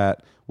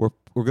 Pat.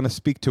 We're going to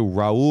speak to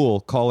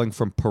Raul calling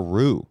from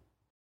Peru.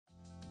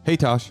 Hey,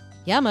 Tosh.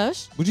 Yeah,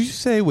 Mosh. Would you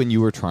say when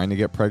you were trying to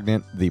get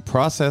pregnant, the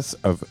process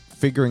of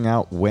figuring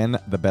out when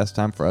the best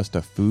time for us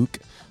to fook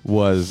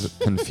was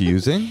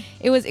confusing?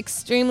 It was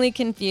extremely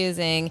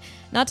confusing.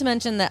 Not to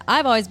mention that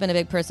I've always been a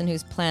big person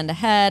who's planned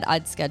ahead.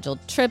 I'd scheduled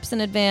trips in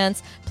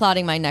advance,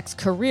 plotting my next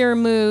career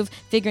move,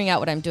 figuring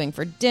out what I'm doing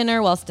for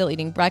dinner while still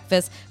eating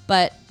breakfast.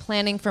 But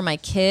planning for my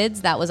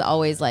kids, that was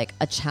always like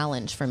a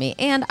challenge for me.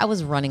 And I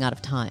was running out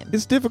of time.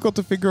 It's difficult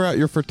to figure out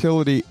your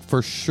fertility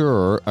for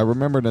sure. I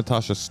remember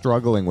Natasha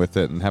struggling with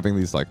it and having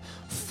these like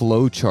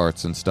flow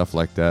charts and stuff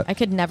like that. I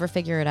could never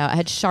figure it out. I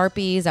had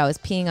Sharpies. I was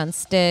peeing on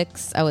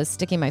sticks. I was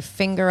sticking my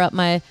finger up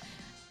my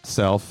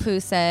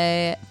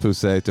pousse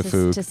to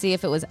food to see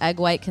if it was egg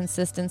white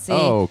consistency.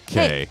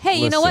 Okay.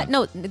 Hey, you know what?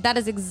 No, that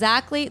is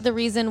exactly the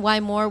reason why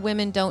more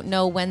women don't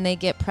know when they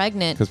get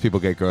pregnant. Because people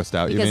get grossed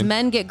out, because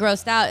men get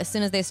grossed out as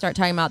soon as they start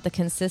talking about the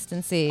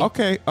consistency.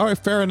 Okay. All right.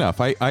 Fair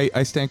enough.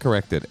 I stand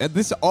corrected.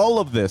 And all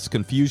of this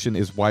confusion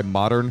is why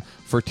modern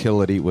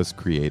fertility was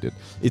created.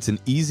 It's an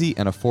easy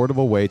and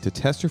affordable way to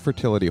test your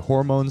fertility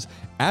hormones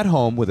at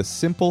home with a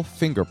simple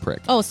finger prick.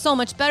 Oh, so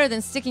much better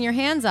than sticking your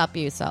hands up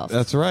yourself.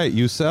 That's right,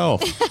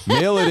 yourself.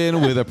 Mail it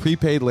in with a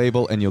prepaid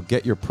label and you'll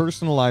get your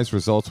personalized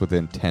results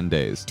within 10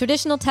 days.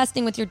 Traditional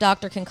testing with your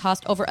doctor can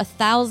cost over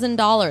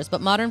 $1,000,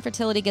 but Modern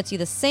Fertility gets you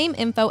the same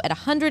info at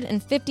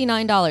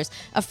 $159,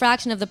 a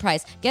fraction of the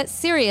price. Get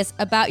serious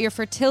about your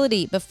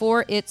fertility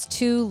before it's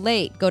too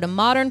late. Go to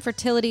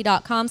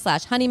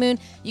modernfertility.com/honeymoon.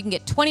 You can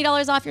get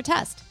 $20 off your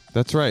test.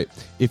 That's right.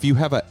 If you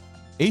have a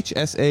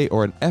HSA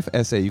or an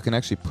FSA, you can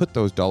actually put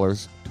those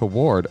dollars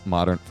toward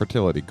Modern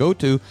Fertility. Go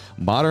to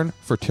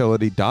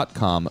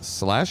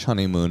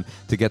modernfertility.com/honeymoon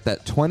to get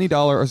that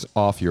 $20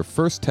 off your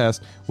first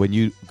test when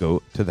you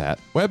go to that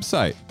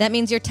website. That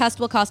means your test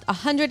will cost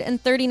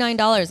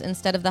 $139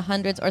 instead of the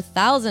hundreds or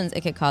thousands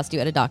it could cost you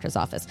at a doctor's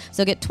office.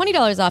 So get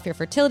 $20 off your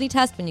fertility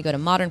test when you go to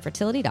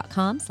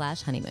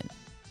modernfertility.com/honeymoon.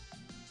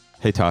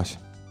 Hey, Tosh.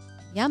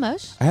 Yeah,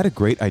 Mosh? I had a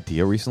great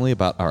idea recently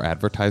about our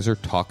advertiser,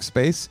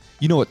 Talkspace.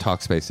 You know what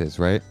Talkspace is,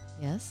 right?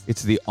 Yes.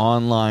 It's the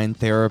online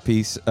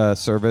therapy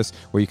service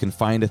where you can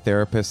find a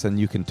therapist and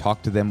you can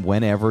talk to them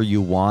whenever you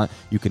want.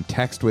 You can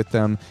text with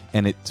them,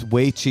 and it's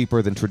way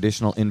cheaper than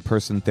traditional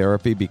in-person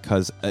therapy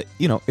because,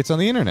 it's on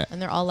the internet.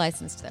 And they're all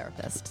licensed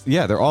therapists.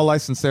 Yeah, they're all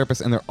licensed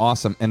therapists, and they're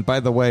awesome. And by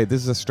the way,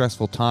 this is a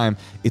stressful time.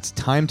 It's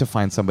time to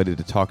find somebody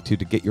to talk to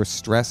get your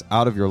stress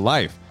out of your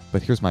life.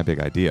 But here's my big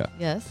idea.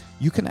 Yes.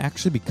 You can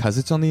actually, because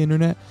it's on the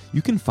internet,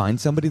 you can find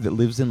somebody that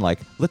lives in,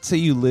 let's say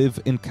you live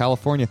in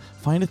California,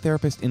 find a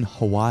therapist in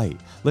Hawaii.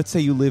 Let's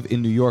say you live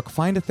in New York,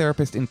 find a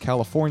therapist in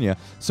California.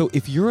 So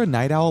if you're a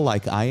night owl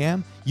like I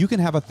am, you can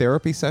have a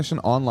therapy session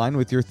online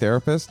with your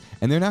therapist,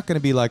 and they're not going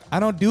to be like, I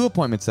don't do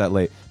appointments that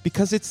late.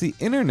 Because it's the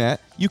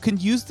internet, you can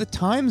use the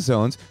time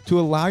zones to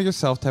allow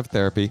yourself to have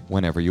therapy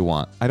whenever you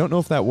want. I don't know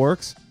if that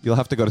works. You'll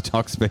have to go to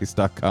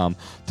Talkspace.com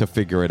to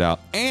figure it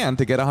out. And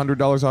to get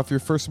 $100 off your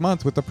first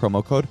month with the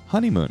promo code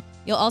HONEYMOON.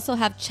 You'll also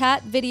have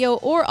chat, video,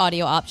 or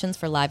audio options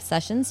for live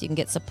sessions. You can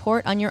get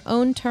support on your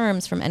own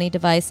terms from any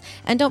device.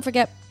 And don't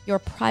forget, your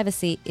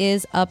privacy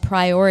is a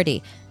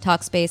priority.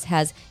 Talkspace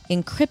has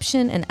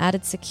encryption and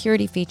added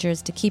security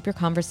features to keep your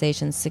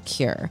conversations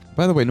secure.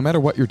 By the way, no matter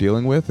what you're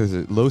dealing with, is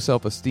it low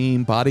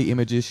self-esteem, body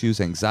image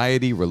issues,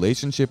 anxiety,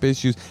 relationship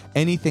issues,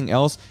 anything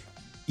else,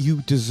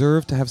 you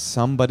deserve to have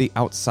somebody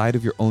outside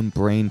of your own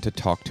brain to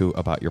talk to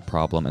about your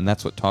problem. And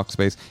that's what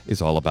Talkspace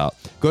is all about.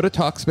 Go to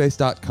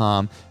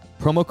Talkspace.com.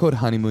 Promo code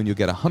HONEYMOON. You'll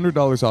get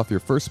 $100 off your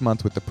first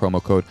month with the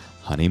promo code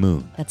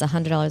HONEYMOON. That's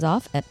 $100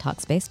 off at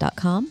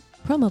Talkspace.com.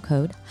 Promo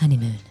code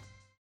HONEYMOON.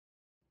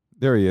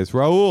 There he is.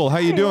 Raul, how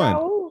you doing?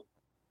 Raul.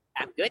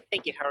 I'm good,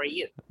 thank you. How are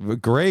you?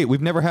 Great.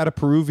 We've never had a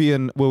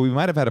Peruvian, well, we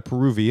might have had a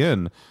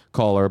Peruvian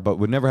caller, but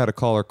we've never had a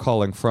caller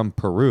calling from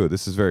Peru.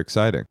 This is very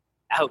exciting.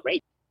 Oh,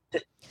 great.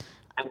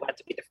 I'm glad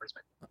to be the first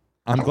one.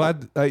 I'm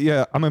glad.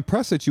 I'm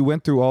impressed that you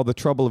went through all the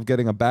trouble of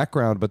getting a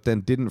background, but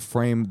then didn't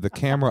frame the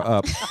camera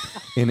up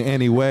in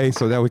any way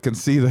so that we can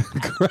see the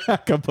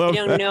crack above. I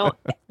don't know.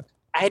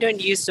 I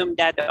don't use Zoom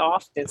that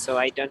often, so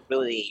I don't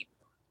really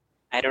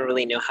I don't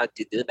really know how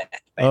to do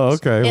that. But Oh,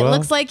 okay. It well,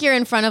 looks like you're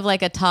in front of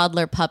like a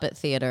toddler puppet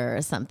theater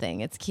or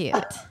something. It's cute.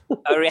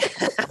 Oh, really?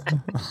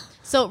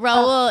 So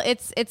Raul,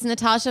 it's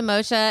Natasha,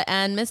 Moshe,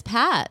 and Miss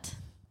Pat.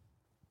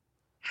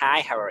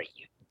 Hi, how are you?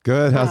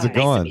 good. How's it Nice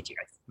to going? meet you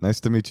guys. Nice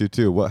to meet you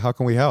too. How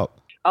can we help?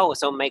 Oh,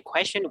 so my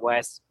question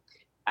was,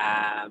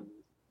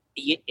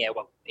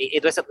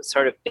 it was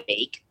sort of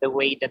vague the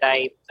way that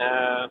I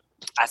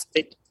asked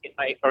it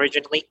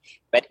originally,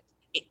 but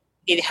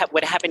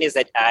what happened is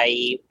that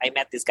I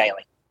met this guy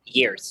like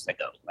years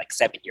ago, like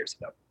 7 years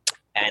ago,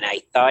 and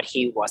I thought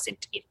he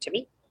wasn't into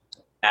me,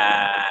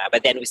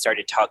 but then we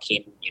started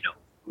talking,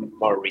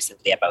 more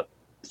recently about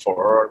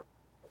 3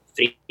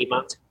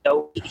 months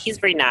ago. He's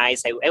very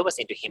nice. I was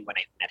into him when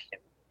I met him,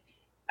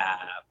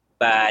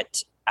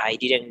 but I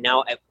didn't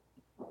know.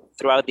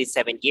 Throughout these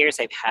 7 years,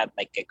 I've had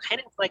like a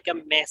kind of like a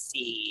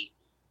messy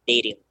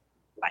dating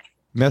life.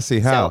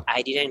 Messy how? So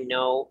I didn't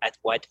know at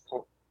what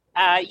point,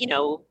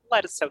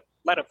 lot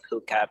of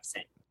hookups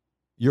and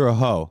You're a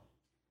hoe.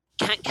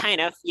 kind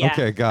of, yeah.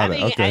 Okay, got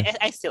it. Okay.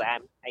 I still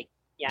am.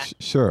 Yeah.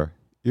 Sure.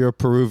 You're a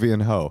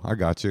Peruvian hoe. I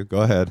got you.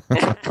 Go ahead.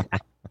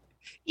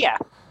 Yeah,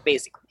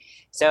 basically.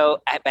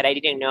 So, but I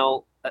didn't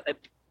know.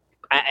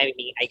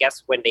 I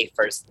guess when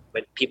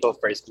people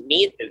first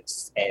meet,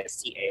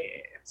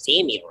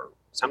 see me or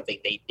something,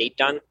 they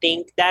don't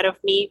think that of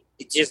me.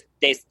 It's just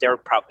their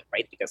problem,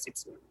 right? Because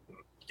it's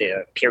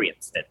the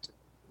appearance that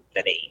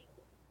they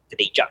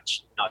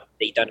judge. Not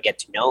they don't get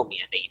to know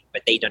me,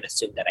 but they don't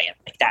assume that I am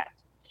like that.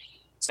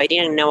 So I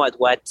didn't know at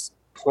what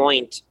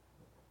point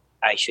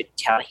I should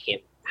tell him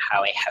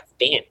how I have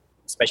been,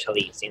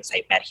 especially since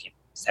I met him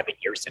 7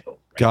 years ago.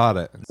 Right? Got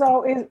it.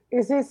 So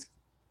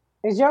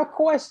is your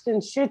question,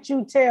 should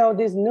you tell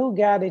this new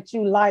guy that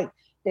you like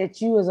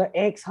that you is an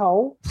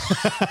ex-hoe?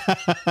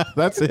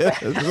 That's it.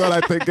 That's what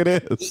I think it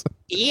is.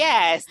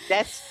 Yes,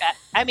 that's.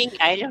 I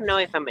don't know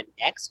if I'm an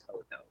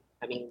ex-hoe though.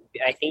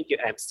 I think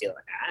I'm still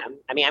am.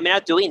 I'm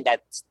not doing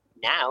that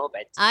now,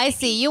 but I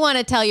see. You want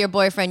to tell your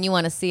boyfriend you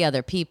want to see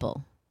other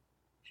people.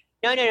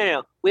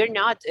 No. We're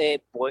not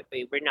we're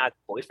not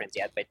boyfriends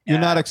yet, but You're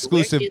not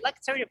exclusive.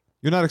 Sort of.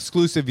 You're not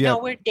exclusive yet. No,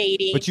 we're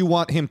dating. But you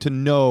want him to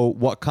know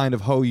what kind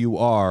of hoe you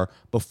are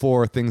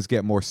before things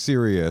get more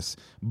serious.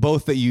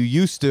 Both that you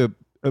used to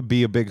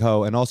be a big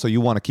hoe and also you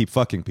want to keep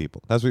fucking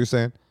people. That's what you're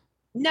saying?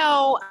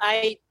 No,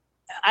 I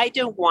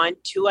don't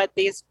want to at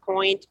this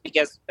point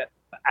because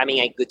I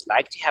would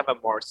like to have a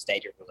more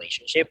steady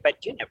relationship,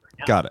 but you never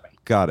know.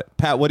 Got it.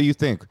 Pat, what do you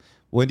think?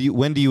 When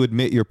do you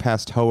admit your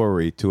past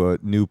hoery to a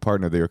new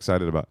partner that you're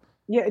excited about?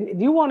 Yeah,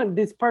 you want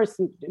this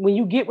person, when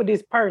you get with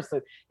this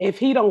person, if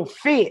he don't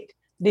fit,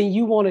 then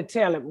you want to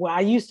tell him, well,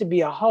 I used to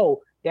be a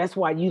hoe. That's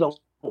why you don't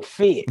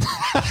fit.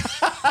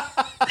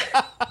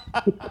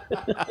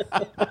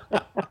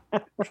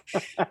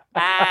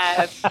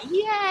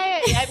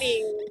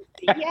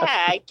 Yeah,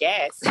 I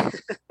guess.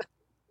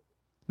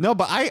 No,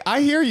 but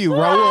I hear you,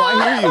 Raul.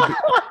 I hear you.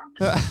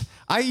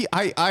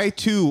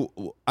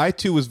 I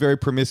too was very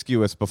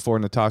promiscuous before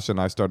Natasha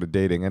and I started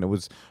dating, and it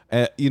was,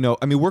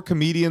 we're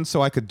comedians,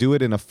 so I could do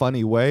it in a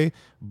funny way,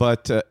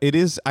 but it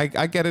is, I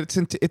get it.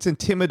 It's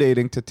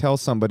intimidating to tell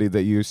somebody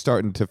that you're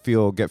starting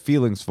to get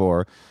feelings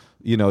for.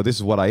 This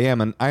is what I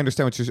am, and I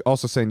understand what you're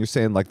also saying. You're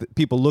saying like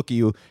people look at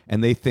you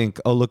and they think,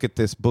 oh, look at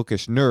this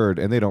bookish nerd,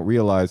 and they don't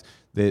realize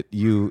that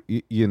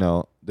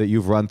that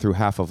you've run through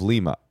half of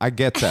Lima. I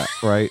get that,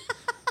 right?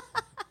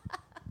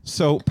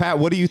 So, Pat,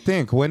 what do you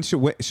think?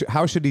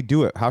 How should he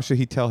do it? How should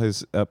he tell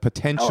his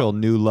potential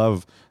new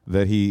love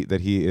that he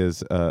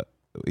is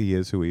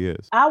who he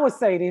is? I would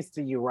say this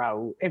to you,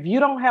 Raul. If you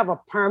don't have a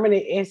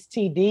permanent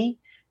STD,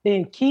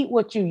 then keep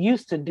what you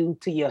used to do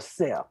to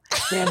yourself.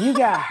 Now, if you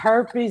got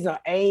herpes or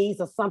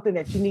AIDS or something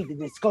that you need to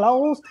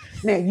disclose,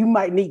 now you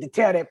might need to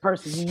tell that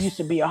person you used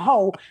to be a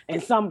hoe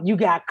and you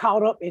got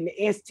caught up in the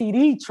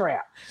STD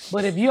trap.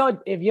 But if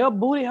your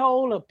booty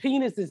hole or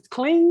penis is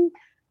clean,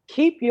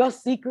 keep your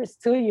secrets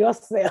to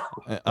yourself.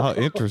 Oh,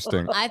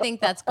 interesting. I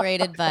think that's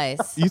great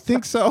advice. You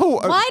think so?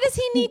 Why does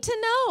he need to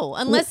know?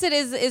 Unless it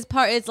is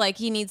it's like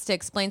he needs to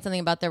explain something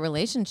about their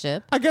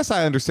relationship. I guess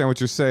I understand what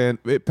you're saying.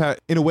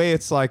 Pat, in a way,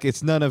 it's like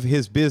it's none of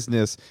his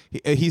business.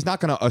 He's not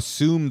going to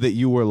assume that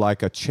you were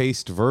like a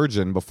chaste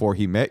virgin before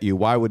he met you.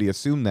 Why would he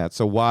assume that?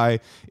 So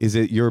why is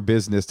it your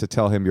business to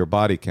tell him your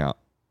body count?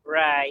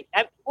 Right.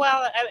 I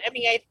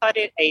thought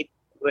it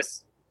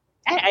was.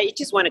 I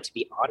just wanted to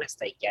be honest,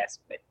 I guess,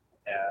 but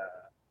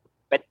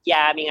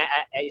yeah,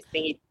 I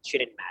think it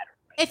shouldn't matter.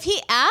 Right? If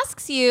he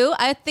asks you,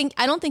 I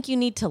don't think you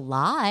need to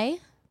lie,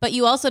 but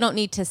you also don't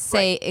need to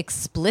say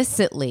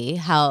explicitly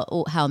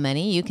how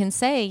many. You can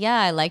say,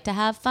 yeah, I like to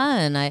have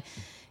fun. I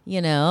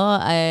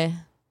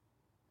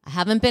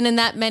haven't been in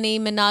that many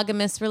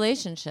monogamous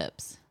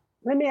relationships.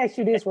 Let me ask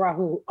you this,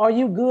 Rahul. Are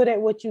you good at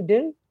what you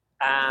do?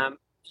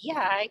 Yeah,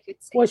 I could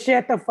say. Well,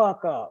 shut the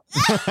fuck up.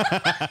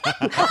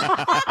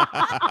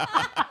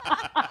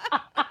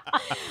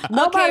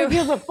 Nobody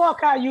gives a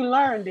fuck how you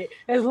learned it,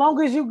 as long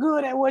as you're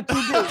good at what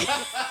you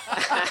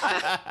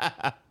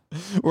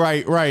do.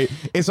 Right.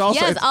 It's also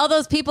yes, all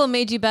those people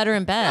made you better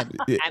in bed.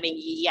 I mean,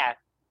 yeah.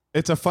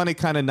 It's a funny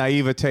kind of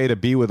naivete to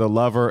be with a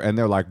lover and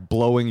they're like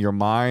blowing your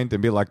mind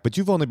and be like, but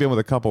you've only been with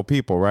a couple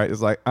people, right? It's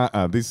like,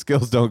 these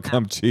skills don't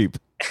come cheap.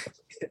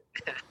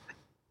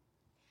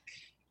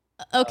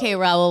 Okay,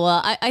 Raul.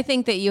 Well, I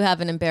think that you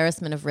have an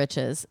embarrassment of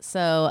riches.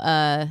 So,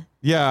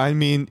 yeah, I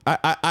mean,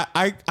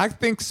 I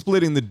think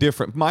splitting the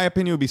difference. My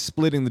opinion would be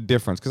splitting the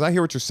difference because I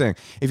hear what you're saying.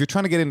 If you're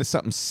trying to get into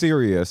something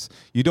serious,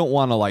 you don't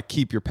want to like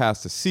keep your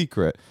past a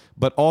secret.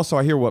 But also,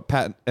 I hear what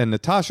Pat and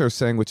Natasha are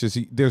saying, which is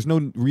there's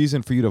no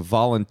reason for you to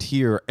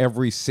volunteer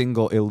every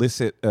single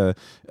illicit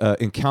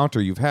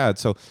encounter you've had.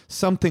 So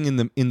something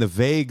in the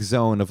vague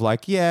zone of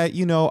like, yeah,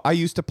 you know, I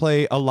used to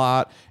play a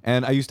lot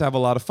and I used to have a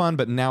lot of fun,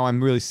 but now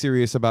I'm really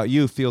serious about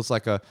you feels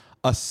like a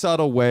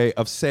subtle way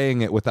of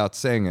saying it without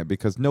saying it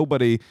because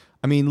nobody.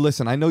 I mean,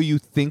 listen, I know you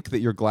think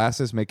that your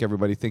glasses make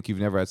everybody think you've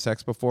never had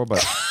sex before,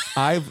 but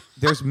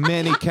there's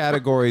many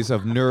categories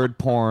of nerd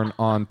porn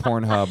on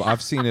Pornhub.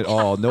 I've seen it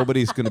all.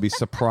 Nobody's going to be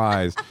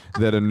surprised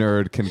that a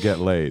nerd can get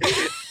laid. Who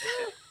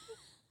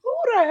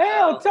the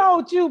hell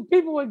told you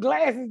people with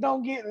glasses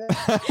don't get laid?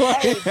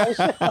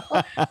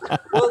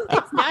 Well,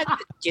 it's not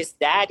just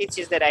that. It's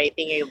just that I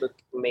think I look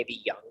maybe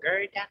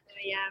younger than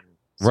I am.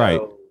 So right.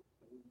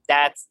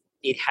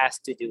 It has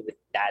to do with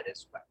that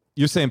as well.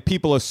 You're saying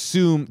people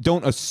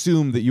don't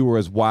assume that you were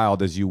as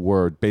wild as you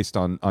were based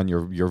on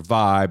your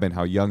vibe and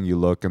how young you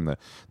look and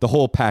the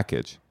whole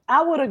package.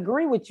 I would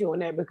agree with you on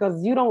that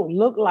because you don't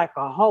look like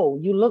a hoe.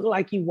 You look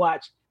like you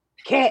watch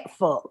cat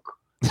fuck.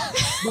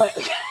 But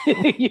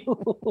you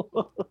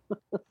look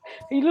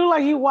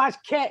like you watch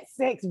cat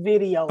sex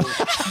videos.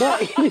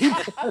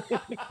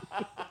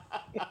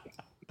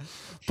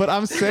 But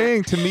I'm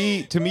saying to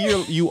me,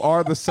 you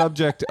are the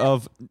subject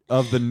of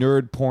the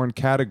nerd porn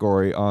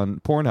category on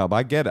Pornhub.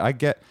 I get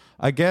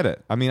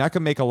it. I mean, I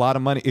can make a lot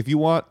of money if you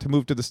want to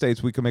move to the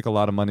States. We can make a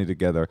lot of money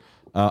together.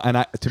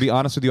 And to be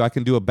honest with you, I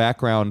can do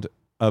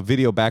a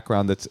video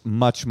background that's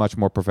much, much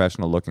more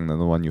professional looking than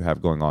the one you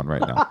have going on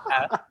right now.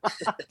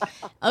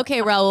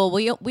 Okay, Raul,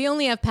 we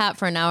only have Pat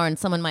for an hour and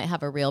someone might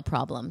have a real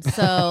problem.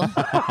 So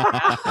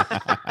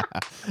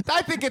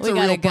I think it's a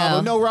real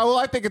problem. No, Raul,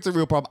 I think it's a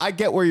real problem. I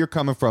get where you're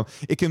coming from.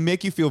 It can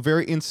make you feel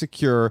very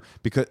insecure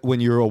because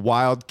when you're a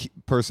wild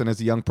person as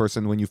a young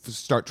person, when you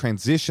start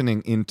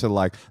transitioning into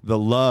like the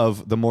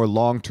more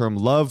long-term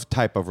love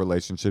type of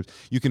relationships,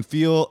 you can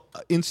feel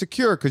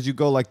insecure because you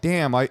go like,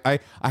 damn, I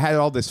had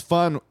all this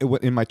fun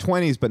in my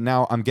 20s, but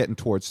now I'm getting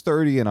towards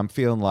 30 and I'm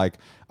feeling like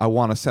I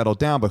want to settle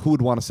down, but who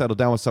would want to settle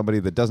down with somebody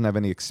that doesn't have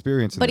any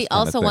experience in But this he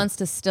also wants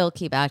to still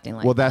keep acting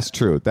like that. That's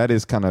true. That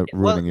is kind of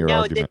ruining your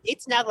argument.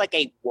 It's not like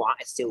I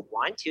still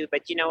want to,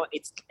 but you know,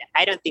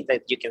 I don't think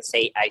that you can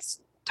say I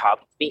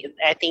stopped.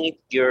 I think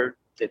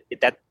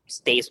that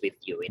stays with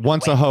you.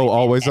 Once a hoe,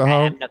 always a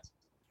hoe?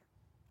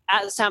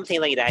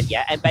 Something like that,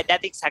 yeah. But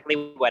that's exactly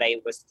what I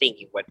was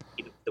thinking,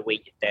 the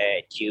way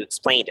that you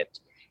explained it.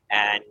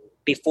 And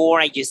before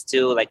I used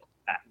to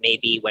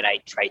maybe when I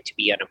tried to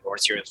be in a more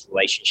serious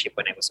relationship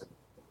when I was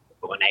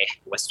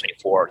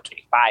 24 or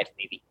 25,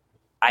 maybe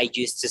I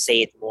used to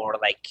say it more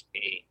like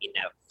in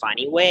a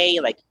funny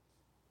way, like,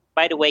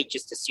 by the way,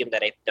 just assume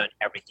that I've done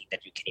everything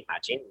that you can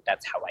imagine.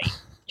 That's how I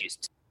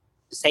used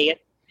to say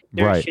it.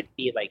 There should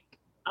be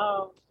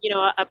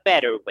a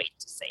better way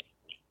to say it.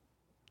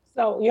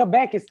 So your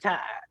back is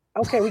tired.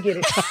 Okay, we get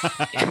it.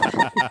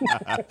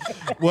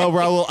 Well,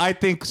 Raul, I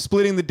think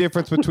splitting the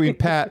difference between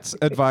Pat's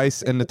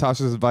advice and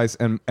Natasha's advice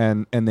and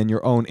then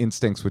your own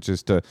instincts, which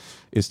is to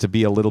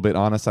be a little bit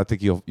honest, I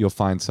think you'll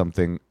find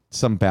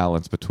some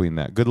balance between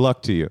that. Good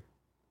luck to you.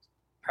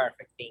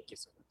 Perfect. Thank you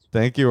so much.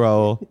 Thank you,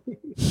 Raul.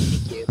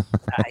 Thank you.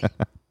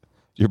 Bye.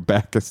 Your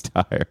back is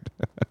tired.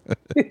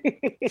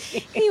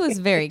 He was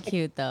very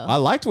cute, though. I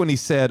liked when he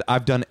said,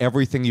 I've done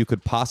everything you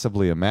could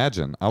possibly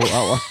imagine.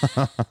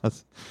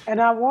 And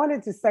I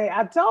wanted to say,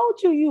 I told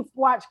you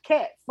watch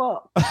cat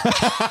fuck.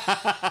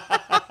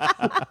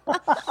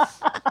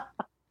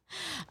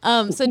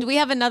 So do we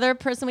have another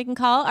person we can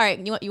call? All right.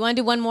 You want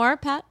to do one more,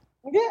 Pat?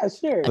 Yeah,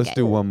 sure. Let's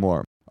do one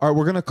more. All right,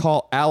 we're going to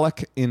call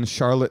Alec in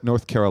Charlotte,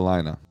 North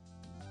Carolina.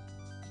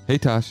 Hey,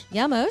 Tosh.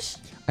 Yeah, Moshe?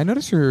 I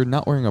notice you're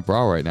not wearing a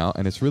bra right now,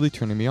 and it's really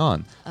turning me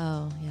on.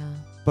 Oh, yeah.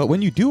 But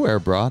when you do wear a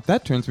bra,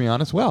 that turns me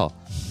on as well,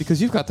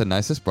 because you've got the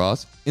nicest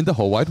bras in the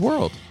whole wide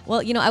world.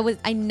 Well,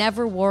 I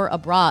never wore a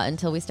bra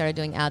until we started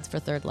doing ads for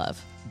Third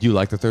Love. Do you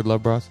like the Third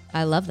Love bras?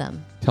 I love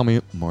them. Tell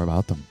me more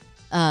about them.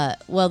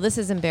 Well, this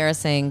is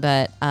embarrassing,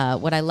 but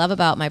what I love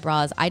about my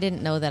bras, I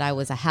didn't know that I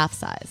was a half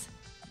size.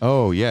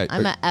 Oh, yeah.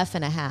 I'm an F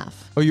and a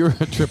half. Oh, you're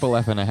a triple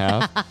F and a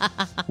half?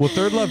 Well,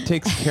 Third Love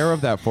takes care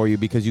of that for you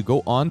because you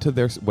go onto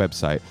their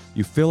website,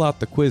 you fill out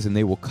the quiz, and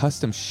they will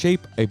custom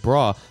shape a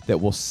bra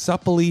that will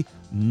supplely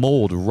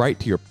mold right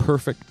to your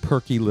perfect,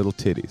 perky little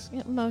titties.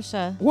 Yeah,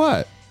 Moshe.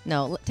 What?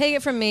 No, take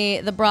it from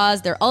me. The bras,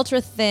 they're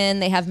ultra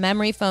thin. They have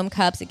memory foam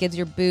cups. It gives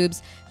your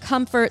boobs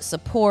comfort,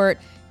 support.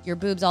 Your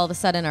boobs all of a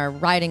sudden are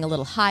riding a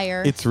little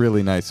higher. It's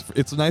really nice.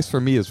 It's nice for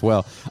me as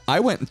well.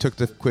 I went and took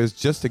the quiz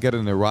just to get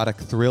an erotic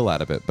thrill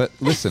out of it. But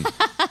listen,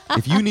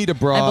 If you need a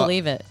bra I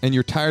believe it. and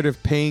you're tired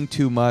of paying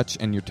too much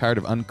and you're tired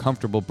of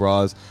uncomfortable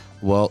bras,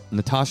 well,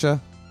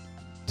 Natasha,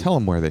 tell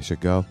them where they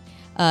should go.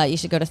 You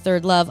should go to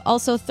Third Love.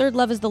 Also, Third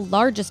Love is the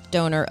largest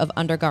donor of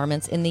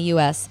undergarments in the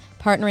U.S.,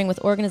 partnering with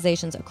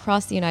organizations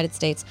across the United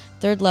States.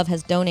 Third Love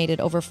has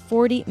donated over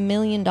 $40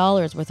 million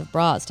worth of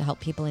bras to help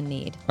people in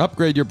need.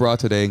 Upgrade your bra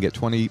today and get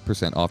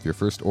 20% off your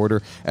first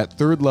order at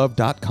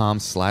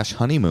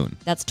thirdlove.com/honeymoon.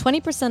 That's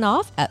 20%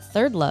 off at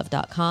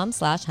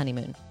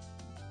thirdlove.com/honeymoon.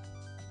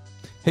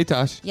 Hey,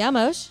 Tosh. Yeah,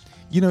 Moshe?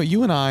 You know,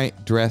 you and I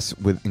dress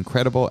with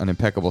incredible and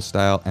impeccable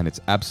style, and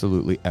it's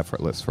absolutely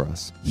effortless for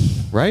us,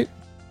 right?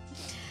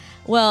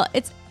 Well,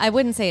 I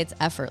wouldn't say it's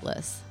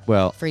effortless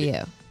for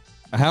you.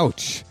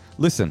 Ouch.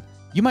 Listen,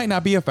 you might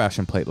not be a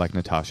fashion plate like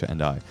Natasha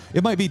and I.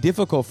 It might be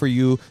difficult for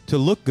you to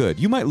look good.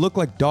 You might look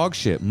like dog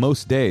shit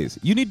most days.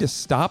 You need to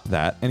stop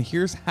that, and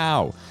here's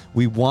how.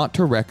 We want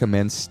to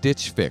recommend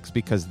Stitch Fix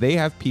because they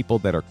have people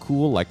that are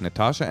cool like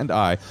Natasha and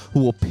I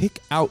who will pick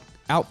out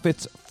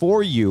outfits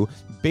for you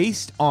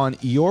based on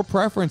your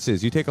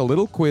preferences. You take a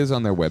little quiz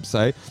on their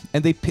website,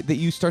 and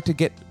you start to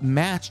get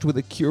matched with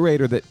a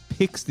curator that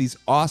picks these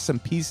awesome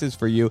pieces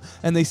for you,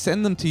 and they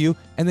send them to you,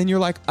 and then you're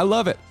like, I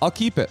love it. I'll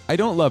keep it. I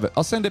don't love it.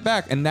 I'll send it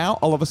back. And now,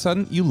 all of a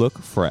sudden, you look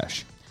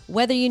fresh.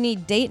 Whether you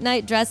need date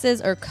night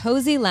dresses or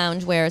cozy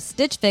loungewear,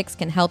 Stitch Fix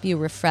can help you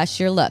refresh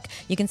your look.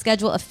 You can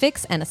schedule a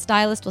fix, and a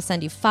stylist will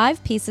send you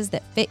 5 pieces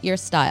that fit your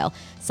style,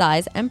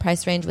 size, and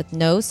price range with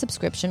no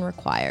subscription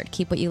required.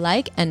 Keep what you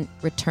like and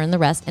return the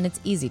rest, and it's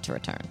easy to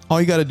return.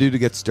 All you got to do to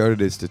get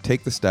started is to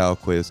take the style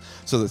quiz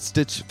so that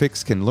Stitch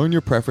Fix can learn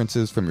your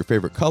preferences from your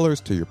favorite colors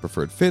to your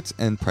preferred fits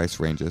and price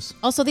ranges.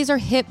 Also, these are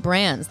hip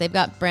brands. They've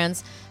got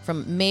brands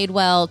from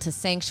Madewell to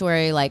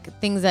Sanctuary, like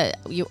things that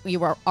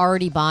you are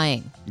already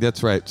buying.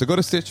 That's right. So go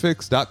to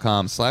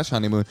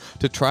stitchfix.com/honeymoon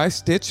to try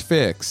Stitch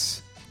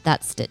Fix.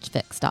 That's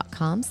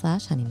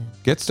stitchfix.com/honeymoon.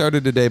 Get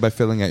started today by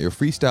filling out your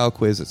free style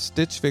quiz at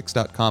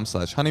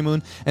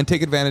stitchfix.com/honeymoon and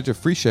take advantage of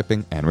free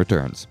shipping and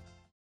returns.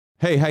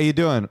 Hey, how you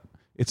doing?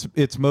 It's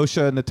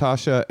Moshe,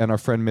 Natasha, and our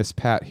friend Miss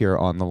Pat here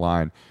on the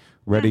line,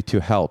 ready to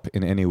help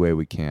in any way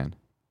we can.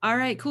 All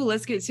right, cool.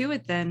 Let's get to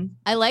it then.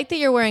 I like that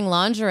you're wearing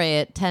lingerie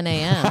at 10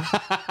 a.m.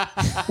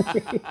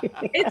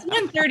 It's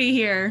 1:30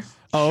 here.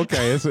 Oh,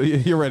 okay. So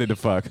you're ready to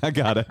fuck. I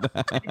got it.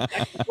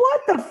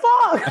 What the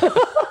fuck?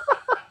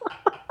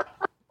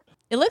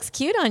 It looks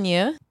cute on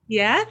you.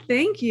 Yeah,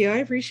 thank you. I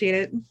appreciate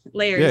it.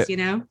 Layers, you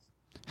know.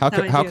 How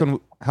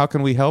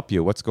can we help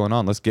you? What's going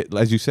on? Let's get,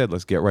 as you said,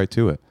 let's get right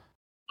to it.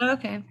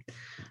 Okay.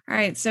 All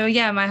right. So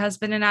yeah, my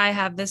husband and I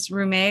have this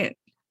roommate.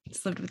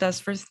 He's lived with us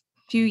for a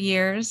few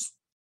years.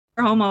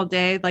 We're home all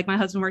day. Like my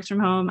husband works from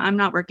home. I'm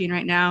not working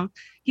right now.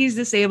 He's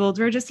disabled.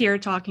 We're just here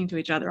talking to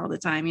each other all the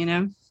time, you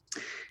know?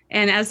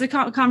 And as the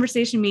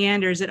conversation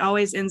meanders, it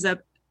always ends up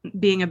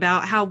being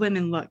about how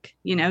women look.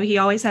 You know, he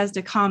always has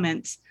to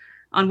comment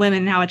on women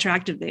and how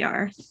attractive they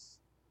are.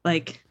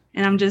 Like,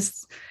 and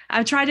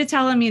I've tried to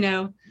tell him,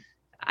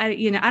 I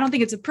don't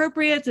think it's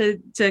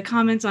appropriate to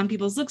comment on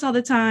people's looks all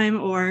the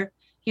time, or,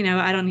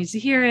 I don't need to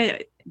hear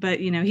it, but,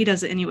 he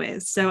does it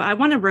anyways. So I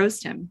want to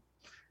roast him.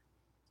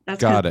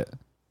 That's Got it.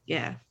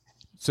 Yeah.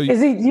 So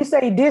you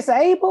say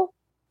disabled?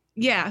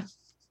 Yeah.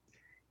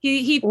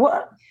 He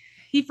what?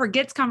 He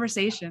forgets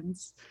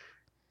conversations,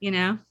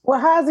 Well,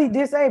 how's he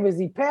disabled? Is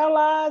he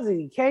paralyzed?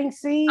 He can't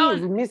see? Oh.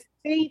 Is he missing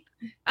teeth?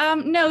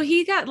 No,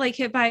 he got like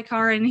hit by a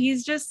car, and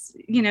he's just,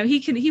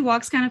 he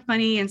walks kind of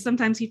funny, and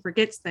sometimes he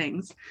forgets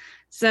things.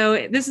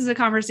 So this is a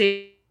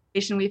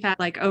conversation we've had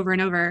like over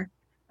and over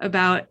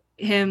about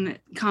him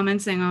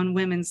commenting on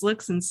women's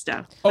looks and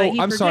stuff. Oh,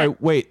 I'm sorry.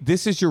 Wait,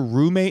 this is your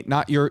roommate,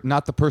 not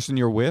the person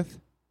you're with?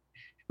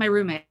 My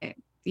roommate.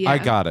 Yeah. I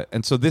got it.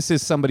 And so this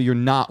is somebody you're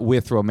not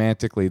with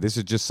romantically. This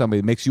is just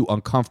somebody that makes you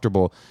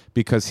uncomfortable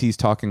because he's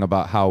talking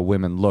about how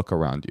women look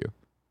around you.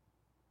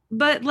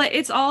 But like,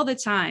 it's all the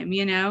time,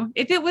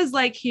 If it was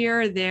like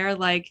here or there,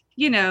 like,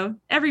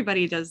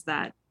 everybody does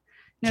that.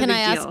 No Can big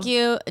I deal. ask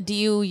you, do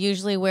you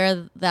usually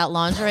wear that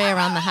lingerie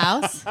around the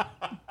house?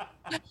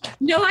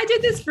 No, I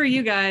did this for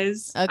you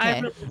guys. Okay. I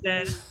really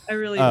did. I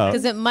really did.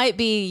 Because it might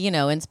be,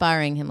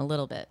 inspiring him a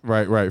little bit.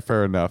 Right.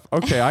 Fair enough.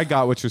 Okay, I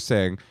got what you're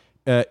saying.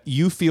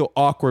 You feel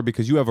awkward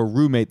because you have a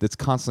roommate that's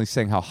constantly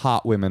saying how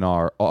hot women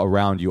are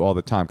around you all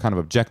the time, kind of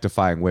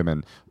objectifying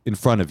women in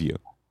front of you.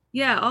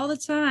 Yeah, all the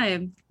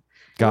time.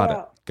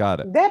 Got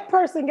it. That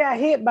person got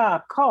hit by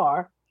a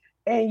car,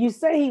 and you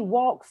say he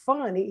walked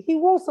funny. He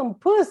wants some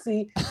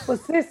pussy, but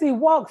since he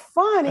walked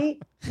funny,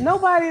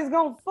 nobody's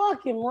gonna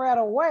fuck him right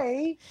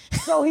away.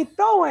 So he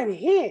throwing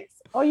hints.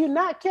 Are you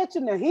not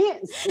catching the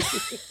hints?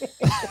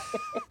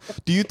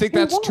 Do you think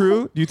that's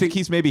true? Do you think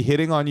he's maybe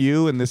hitting on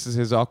you, and this is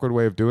his awkward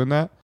way of doing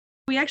that?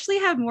 We actually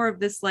have more of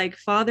this like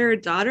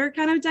father-daughter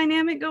kind of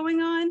dynamic going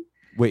on.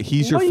 Wait,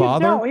 he's your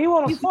father?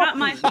 He's not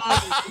my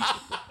father.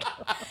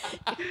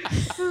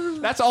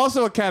 That's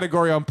also a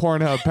category on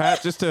Pornhub,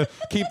 Pat, just to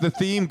keep the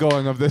theme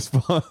going of this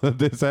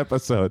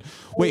episode.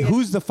 Wait,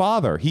 who's the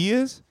father? He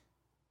is?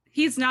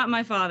 He's not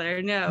my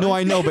father, no. No,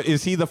 I know, but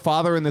is he the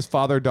father in this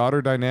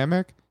father-daughter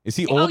dynamic? Is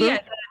he older? Oh,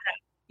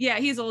 Yeah,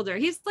 he's older.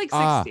 He's like 60.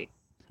 Ah.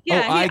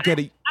 Yeah, I get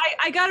it.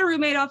 I got a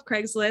roommate off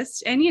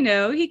Craigslist, and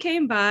he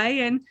came by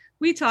and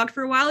we talked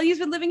for a while. He's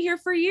been living here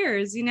for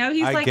years. He's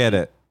I get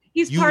it.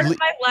 He's part of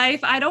my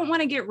life. I don't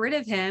want to get rid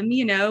of him,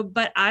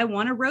 but I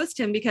want to roast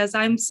him because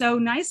I'm so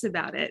nice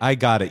about it. I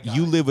got it.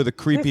 You live with a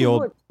creepy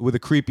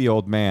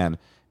old man,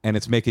 and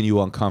it's making you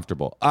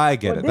uncomfortable. I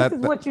get it. This is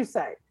what you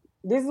say.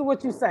 This is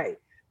what you say.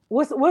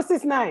 What's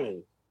his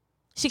name?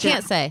 She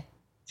can't say.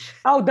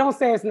 Oh, don't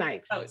say his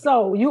name.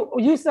 So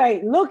you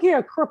say, look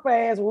here,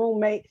 cripple ass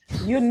roommate,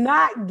 you're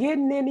not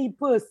getting any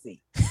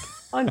pussy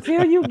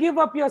until you give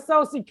up your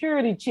Social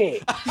Security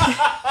check.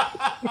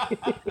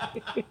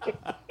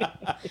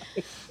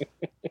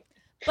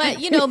 But,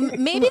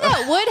 maybe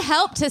that would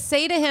help to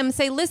say to him,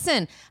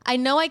 listen, I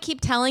know I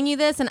keep telling you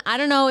this, and I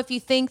don't know if you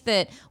think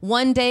that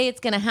one day it's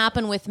going to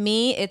happen with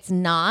me. It's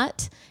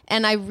not.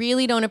 And I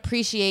really don't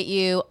appreciate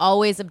you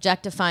always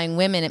objectifying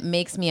women. It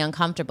makes me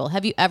uncomfortable.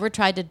 Have you ever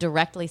tried to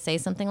directly say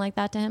something like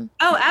that to him?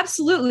 Oh,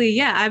 absolutely.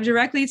 Yeah, I've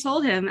directly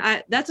told him.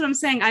 That's what I'm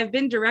saying. I've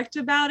been direct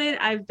about it.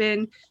 I've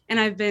been,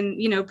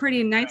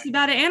 pretty nice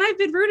about it. And I've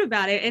been rude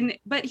about it.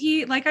 But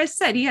he, like I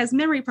said, he has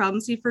memory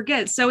problems. He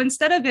forgets. So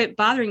instead of it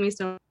bothering me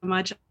so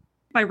much, if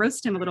I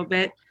roast him a little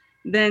bit,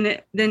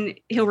 then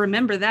he'll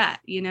remember that.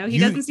 He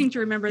doesn't seem to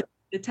remember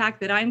the tack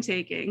that I'm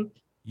taking.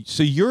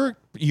 So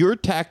your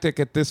tactic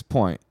at this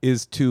point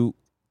is to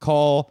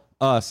call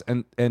us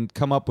and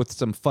come up with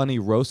some funny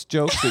roast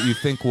jokes that you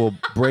think will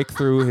break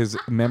through his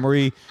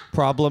memory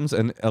problems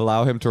and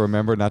allow him to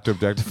remember not to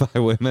objectify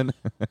women.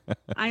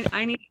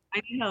 I need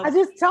help. I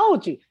just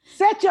told you,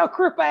 set your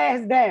cripple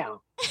ass down.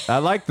 I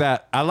like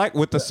that. I like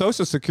with the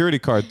Social Security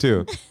card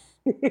too.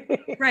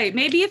 Right.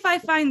 Maybe if I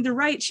find the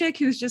right chick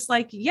who's just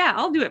like, yeah,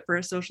 I'll do it for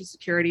a Social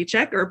Security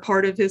check or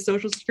part of his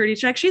Social Security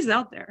check. She's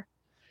out there.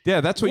 Yeah,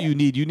 that's what you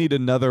need. You need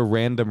another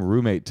random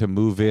roommate to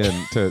move in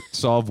to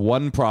solve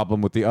one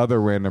problem with the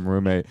other random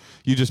roommate.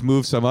 You just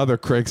move some other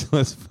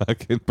Craigslist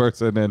fucking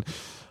person in.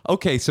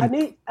 Okay, so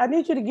I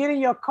need you to get in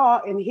your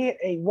car and hit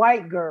a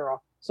white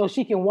girl so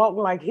she can walk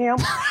like him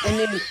and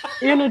then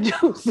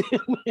introduce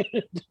him.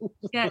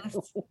 Yes.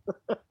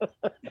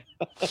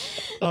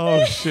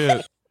 Oh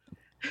shit.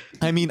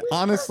 I mean,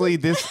 honestly,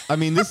 this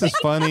is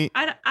funny.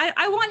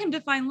 I want him to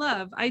find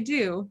love. I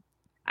do.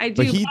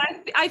 But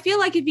I feel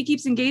like if he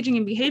keeps engaging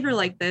in behavior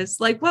like this,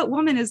 like what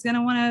woman is going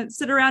to want to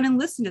sit around and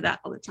listen to that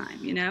all the time,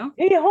 He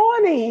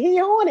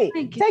horny.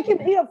 Take him,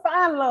 he'll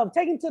find love.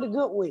 Take him to the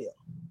Goodwill.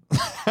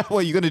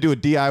 Well, you're going to do a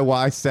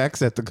DIY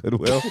sex at the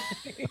Goodwill?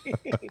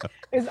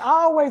 There's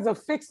always a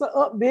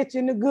fixer-up bitch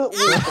in the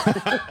Goodwill.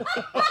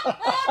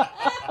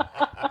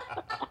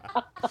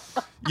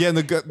 Yeah, and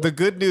the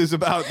good news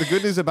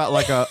about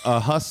like a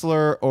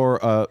hustler or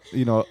a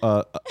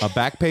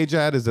back page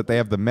ad is that they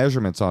have the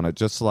measurements on it,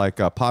 just like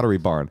a Pottery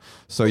Barn,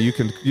 so you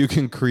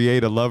can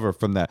create a lover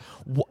from that.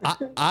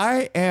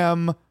 I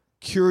am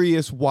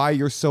curious why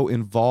you're so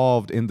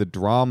involved in the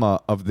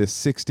drama of this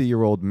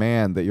 60-year-old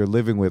man that you're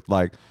living with.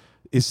 I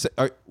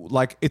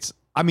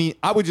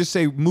would just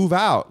say move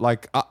out,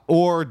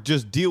 or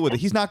just deal with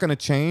it. He's not going to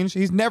change.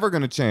 He's never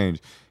going to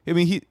change. I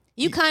mean,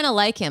 you kind of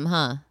like him,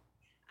 huh?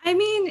 I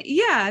mean,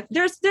 yeah,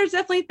 there's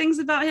definitely things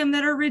about him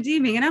that are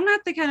redeeming. And I'm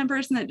not the kind of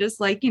person that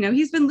just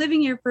he's been living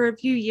here for a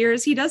few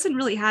years. He doesn't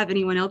really have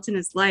anyone else in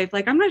his life.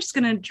 I'm not just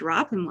going to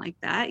drop him like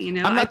that,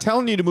 I'm not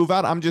telling you to move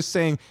out. I'm just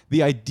saying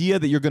the idea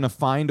that you're going to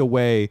find a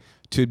way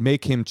to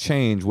make him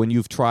change when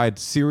you've tried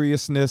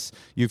seriousness,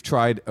 you've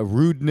tried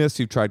rudeness,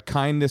 you've tried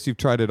kindness, you've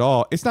tried it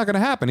all. It's not going to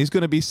happen. He's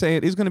going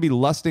to be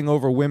lusting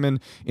over women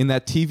in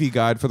that TV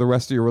guide for the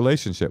rest of your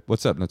relationship.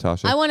 What's up,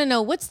 Natasha? I want to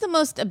know, what's the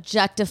most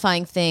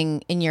objectifying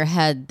thing in your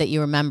head that you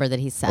remember that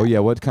he said? Oh yeah,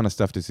 what kind of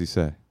stuff does he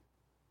say?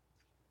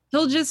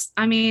 He'll just,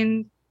 I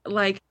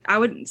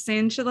would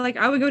say shit like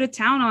I would go to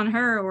town on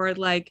her, or he'll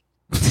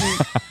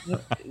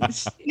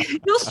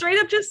straight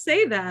up just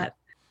say that.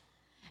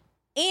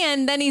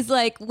 And then he's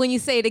like, when you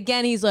say it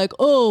again, he's like,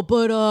 oh,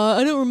 but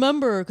I don't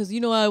remember because,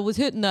 I was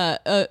hit in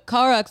that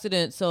car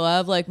accident. So I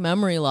have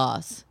memory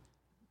loss.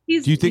 Do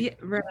you think,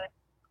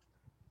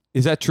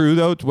 is that true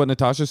though, to what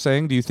Natasha's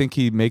saying? Do you think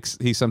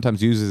he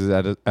sometimes uses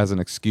it as an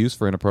excuse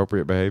for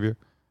inappropriate behavior?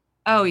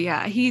 Oh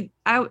yeah.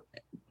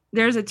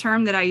 There's a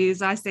term that I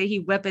use. I say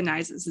he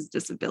weaponizes his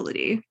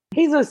disability.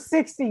 He's a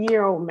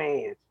 60-year-old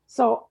man.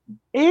 So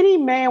any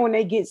man, when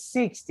they get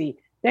 60,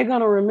 they're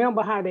going to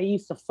remember how they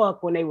used to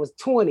fuck when they was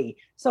 20.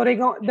 So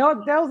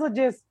those are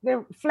just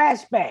their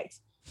flashbacks.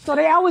 So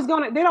they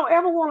don't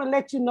ever want to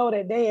let you know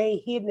that they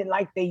ain't hitting it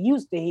like they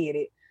used to hit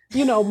it.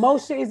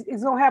 Most shit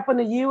is going to happen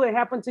to you. It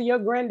happened to your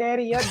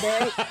granddaddy, your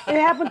daddy.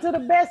 It happened to the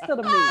best of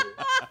the men.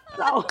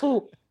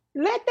 So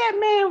let that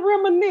man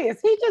reminisce.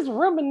 He just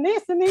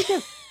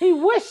reminiscing. He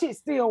wish it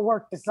still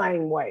worked the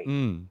same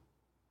way.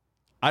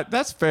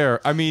 That's fair.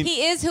 I mean,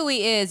 he is who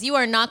he is. You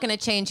are not going to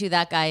change who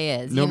that guy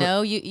is.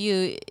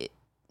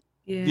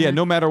 Yeah,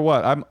 no matter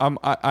what.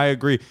 I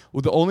agree.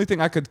 Well, the only thing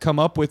I could come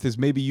up with is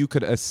maybe you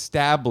could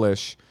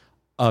establish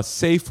a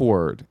safe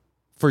word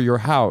for your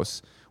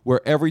house where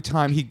every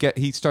time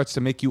he starts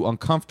to make you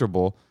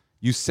uncomfortable,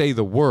 you say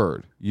the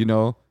word,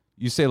 you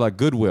say like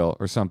Goodwill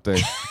or something,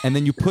 and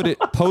then you put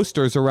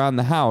posters around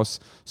the house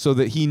so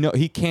that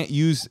he can't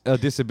use a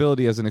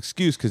disability as an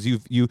excuse because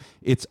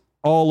it's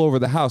all over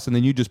the house, and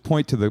then you just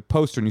point to the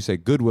poster and you say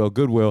Goodwill,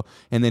 Goodwill,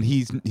 and then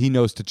he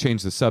knows to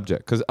change the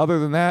subject. Because other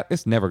than that,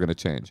 it's never going to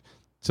change.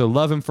 So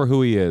love him for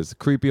who he is,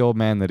 creepy old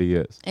man that he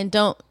is. And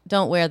don't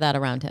wear that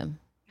around him,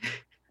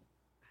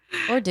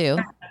 or do.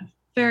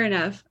 Fair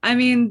enough. I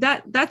mean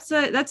that's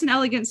an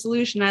elegant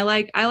solution. I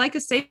like a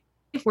safe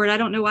word. I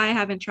don't know why I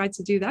haven't tried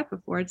to do that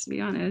before, to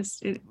be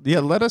honest. Yeah,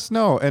 let us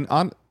know. And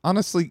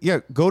honestly, yeah,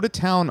 go to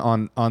town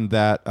on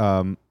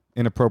that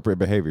inappropriate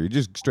behavior. You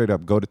just straight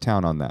up go to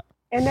town on that.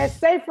 And that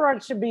safe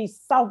word should be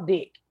soft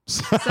dick.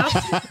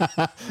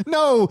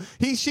 No,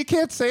 she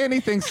can't say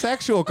anything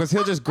sexual because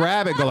he'll just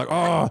grab it and go like,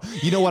 oh,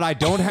 you know what I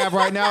don't have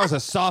right now is a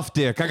soft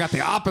dick. I got the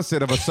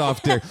opposite of a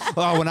soft dick.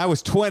 Oh, when I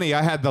was 20,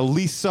 I had the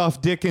least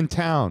soft dick in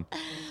town.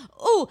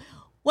 Oh,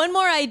 one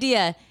more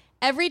idea.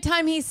 Every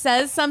time he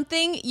says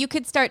something, you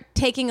could start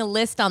taking a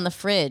list on the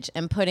fridge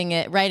and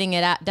writing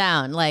it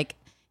down. Like,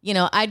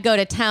 I'd go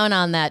to town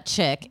on that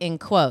chick in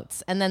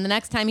quotes. And then the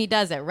next time he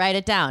does it, write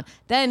it down.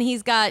 Then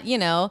he's got,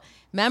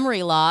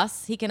 memory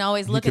loss. He can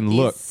always look at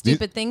these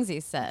stupid things he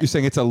said. You're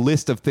saying it's a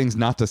list of things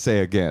not to say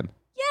again.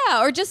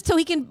 Yeah, or just so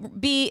he can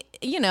be,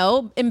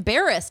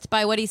 embarrassed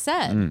by what he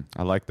said.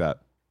 I like that.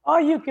 Or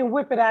you can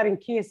whip it out and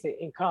kiss it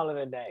and call it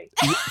a day.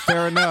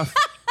 Fair enough.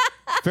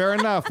 Fair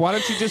enough. Why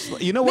don't you just,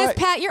 what? Miss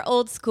Pat, you're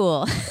old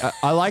school.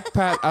 I like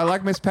Pat. I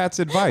like Miss Pat's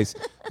advice.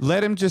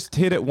 Let him just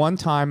hit it one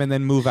time and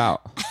then move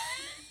out.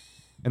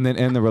 And then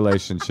end the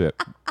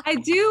relationship. I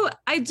do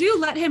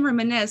let him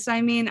reminisce.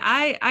 I mean,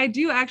 I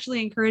do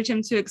actually encourage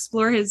him to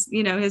explore his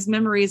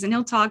memories, and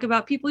he'll talk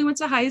about people he went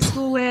to high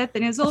school with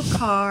and his old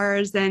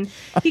cars, and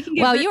he can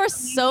get Wow, you are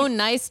so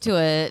nice to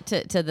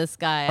this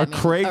guy. A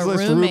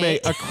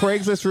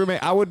Craigslist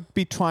roommate. I would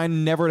be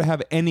trying never to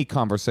have any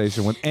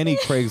conversation with any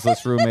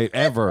Craigslist roommate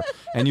ever.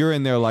 And you're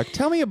in there like,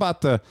 tell me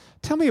about the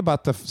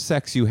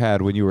sex you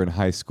had when you were in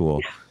high school.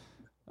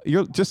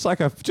 You're just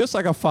like a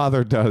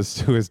father does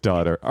to his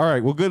daughter. All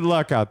right. Well, good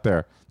luck out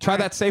there. Try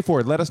that safe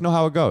word. Let us know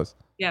how it goes.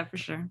 Yeah, for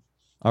sure.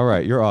 All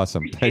right. You're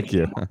awesome. Thank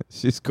you.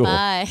 She's cool.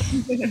 Bye.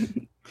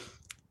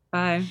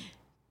 Bye.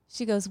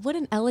 She goes, what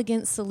an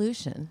elegant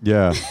solution.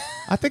 Yeah.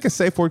 I think a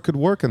safe word could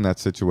work in that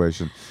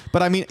situation.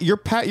 But I mean, you're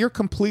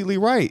completely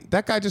right.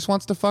 That guy just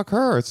wants to fuck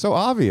her. It's so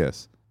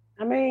obvious.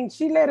 I mean,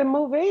 she let him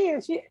move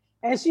in. She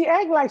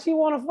act like she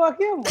want to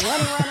fuck him,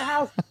 running around the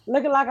house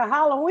looking like a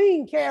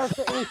Halloween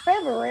character in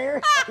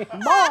February,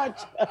 March.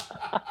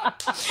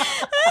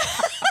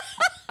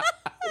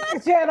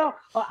 She had on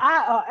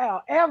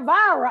an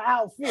Elvira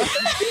outfit.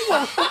 She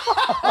wants to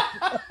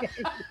fuck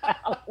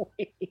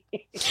Halloween.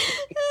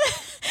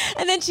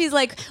 And then she's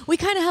like, we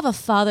kind of have a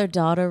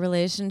father-daughter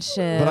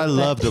relationship. But I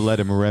love to let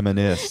him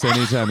reminisce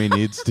anytime he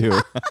needs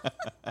to.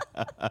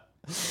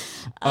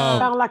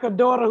 Sound like a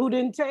daughter who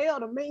didn't tell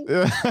to me.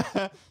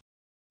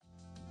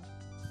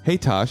 Hey,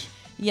 Tosh.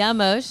 Yeah,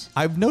 Moshe.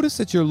 I've noticed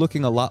that you're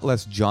looking a lot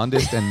less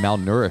jaundiced and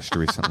malnourished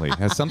recently.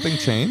 Has something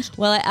changed?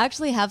 Well, I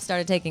actually have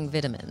started taking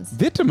vitamins.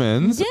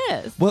 Vitamins?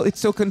 Yes. Well, it's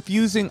so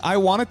confusing. I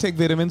want to take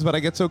vitamins, but I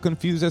get so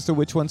confused as to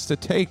which ones to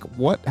take.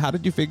 How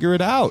did you figure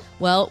it out?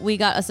 Well, we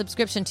got a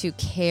subscription to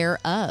Care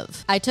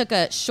Of. I took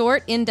a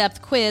short,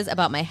 in-depth quiz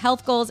about my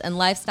health goals and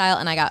lifestyle,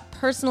 and I got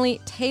personally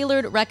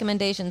tailored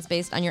recommendations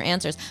based on your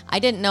answers. I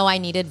didn't know I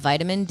needed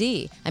vitamin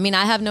D. I mean,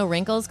 I have no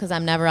wrinkles because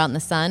I'm never out in the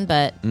sun,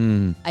 but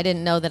I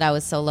didn't know that I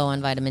was so low on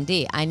vitamin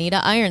D. I need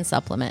an iron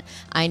supplement.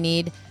 I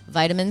need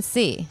vitamin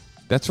C.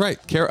 That's right.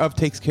 Care Of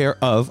takes care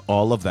of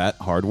all of that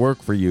hard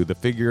work for you. The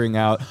figuring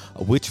out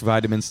which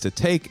vitamins to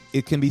take.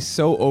 It can be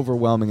so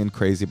overwhelming and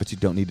crazy, but you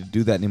don't need to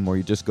do that anymore.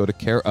 You just go to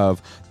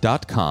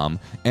careof.com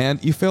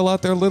and you fill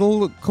out their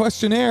little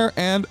questionnaire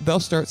and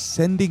they'll start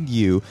sending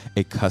you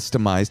a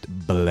customized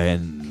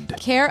blend.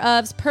 Care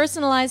Of's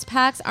personalized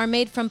packs are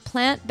made from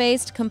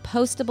plant-based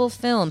compostable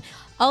film.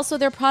 Also,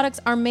 their products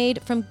are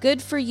made from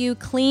good-for-you,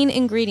 clean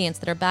ingredients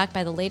that are backed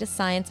by the latest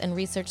science and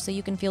research so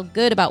you can feel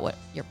good about what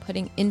you're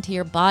putting into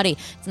your body.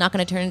 It's not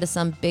going to turn into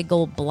some big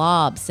old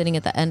blob sitting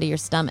at the end of your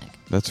stomach.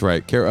 That's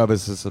right. Care Of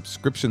is a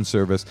subscription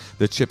service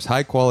that ships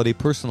high-quality,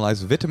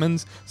 personalized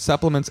vitamins,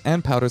 supplements,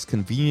 and powders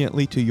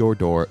conveniently to your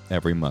door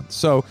every month.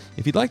 So,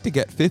 if you'd like to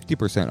get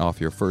 50% off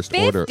your first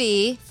order...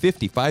 50,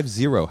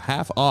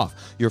 half off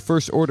your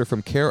first order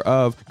from Care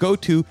Of, go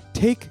to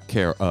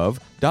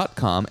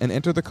takecareof.com and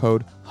enter the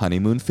code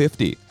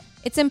honeymoon50.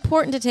 It's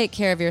important to take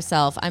care of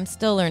yourself. I'm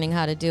still learning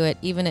how to do it,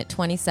 even at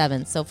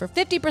 27. So for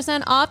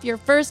 50% off your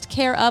first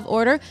Care Of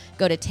order,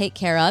 go to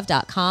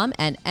takecareof.com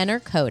and enter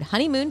code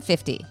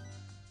honeymoon50.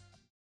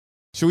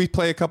 Should we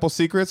play a couple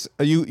secrets?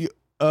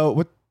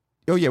 What?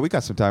 Oh yeah, we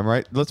got some time,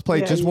 right? Let's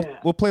play.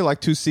 We'll play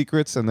like 2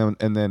 secrets, and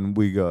then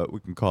we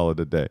can call it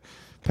a day.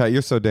 Pat,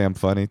 you're so damn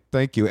funny.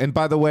 Thank you. And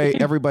by the way,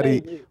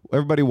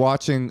 everybody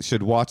watching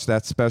should watch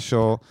that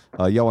special.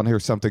 Y'all want to hear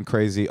something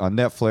crazy on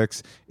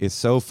Netflix? It's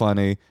so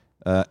funny.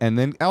 And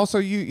then also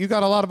you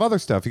got a lot of other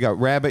stuff. You got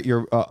Rabbit,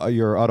 your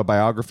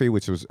autobiography,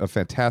 which was a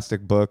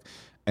fantastic book.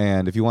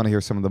 And if you want to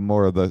hear some of the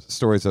more of the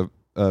stories of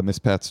Miss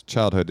Pat's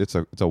childhood, it's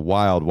a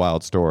wild,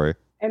 wild story.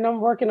 And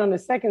I'm working on the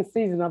second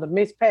season of the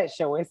Miss Pat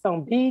Show. It's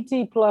on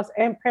BET Plus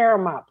and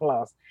Paramount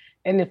Plus.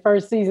 And the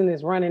first season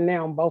is running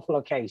now on both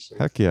locations.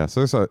 Heck yeah.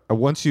 So there's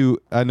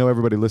I know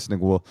everybody listening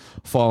will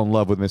fall in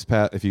love with Miss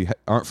Pat. If you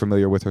aren't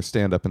familiar with her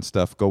stand-up and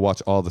stuff, go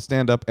watch all the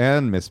stand-up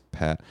and Miss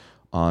Pat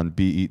on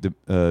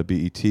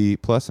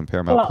BET Plus and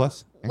Paramount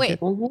Plus. Wait,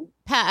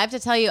 Pat, I have to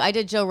tell you, I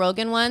did Joe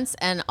Rogan once,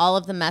 and all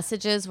of the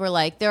messages were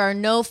like, there are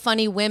no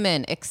funny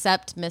women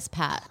except Miss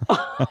Pat.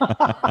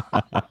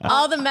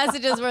 All the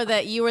messages were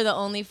that you were the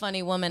only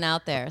funny woman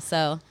out there.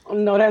 So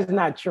no, that's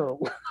not true.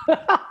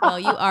 Well,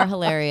 you are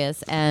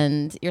hilarious,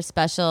 and your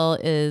special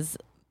is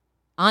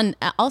on.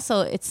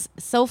 Also, it's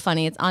so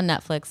funny. It's on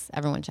Netflix.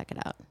 Everyone check it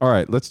out. All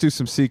right, let's do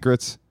some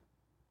secrets,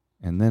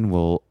 and then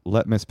we'll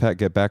let Miss Pat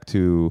get back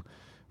to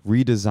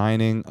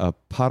redesigning a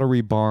Pottery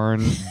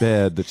Barn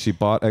bed that she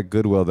bought at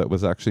Goodwill that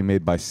was actually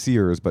made by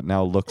Sears, but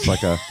now looks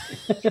like a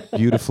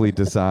beautifully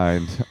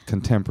designed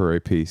contemporary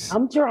piece.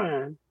 I'm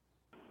trying.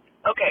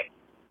 Okay.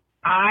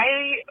 I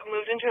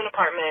moved into an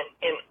apartment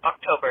in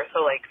October,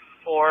 so like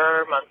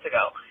 4 months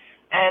ago.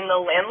 And the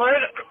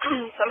landlord,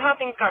 somehow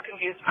things got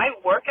confused. I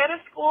work at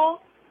a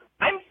school.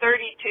 I'm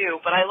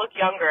 32, but I look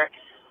younger.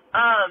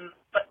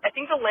 But I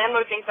think the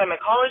landlord thinks I'm a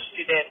college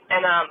student,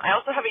 and I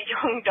also have a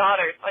young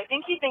daughter, so I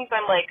think he thinks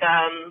I'm like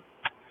a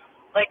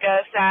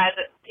sad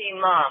teen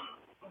mom.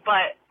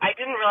 But I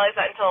didn't realize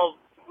that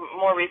until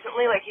more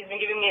recently. Like, he's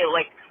been giving me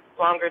like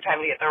longer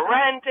time to get the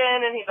rent in,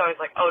 and he's always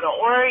like, "Oh, don't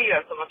worry, you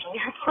have so much on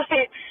your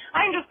plate."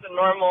 I'm just a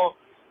normal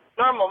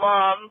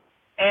mom,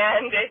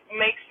 and it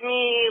makes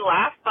me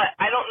laugh, but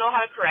I don't know how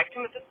to correct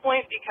him at this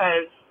point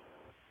because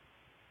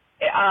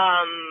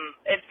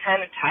it's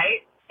kind of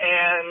tight.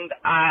 And,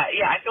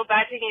 I feel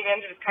bad taking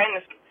advantage of his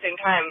kindness, but at the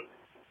same time,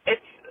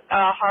 it's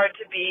hard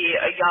to be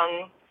a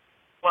young,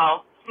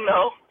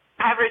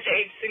 average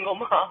age single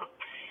mom.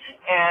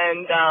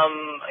 And,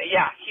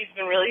 he's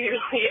been really,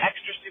 really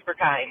extra super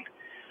kind.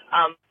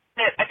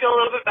 I feel a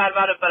little bit bad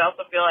about it, but I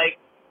also feel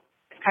like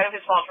it's kind of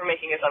his fault for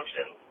making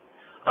assumptions.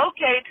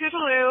 Okay,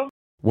 toodaloo.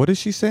 What is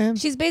she saying?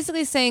 She's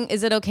basically saying,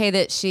 is it okay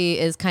that she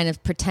is kind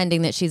of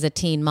pretending that she's a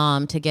teen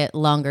mom to get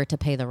longer to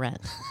pay the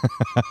rent?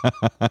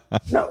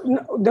 No,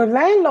 the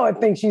landlord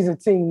thinks she's a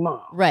teen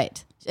mom.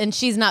 Right. And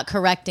she's not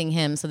correcting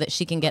him so that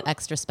she can get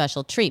extra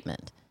special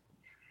treatment.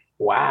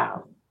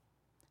 Wow.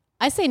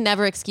 I say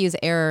never excuse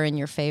error in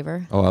your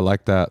favor. Oh, I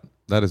like that.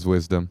 That is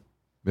wisdom.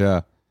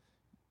 Yeah.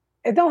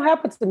 It don't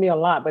happen to me a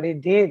lot, but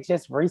it did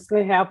just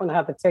recently happen. I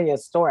have to tell you a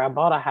story. I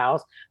bought a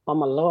house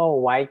from a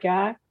little white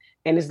guy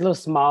in this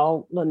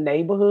little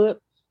neighborhood.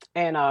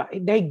 And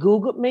they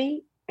Googled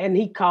me, and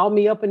he called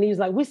me up and he's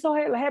like, "We're so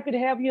happy to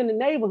have you in the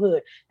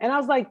neighborhood." And I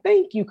was like,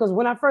 "Thank you." Because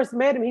when I first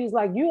met him, he was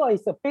like, "You are a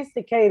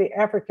sophisticated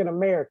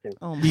African-American."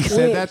 Oh my He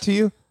said that to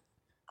you?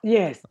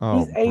 Yes. Oh,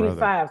 he's 85.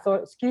 brother. So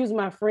excuse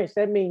my French.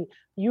 That means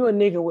you a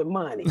nigga with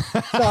money.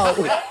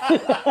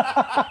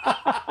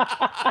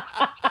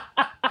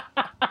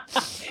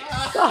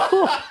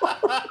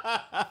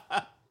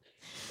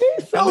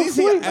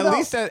 At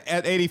least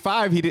at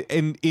 85, he did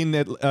in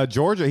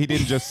Georgia. He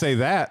didn't just say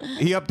that.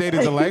 He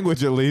updated the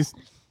language at least.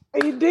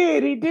 He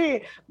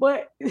did.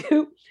 But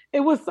it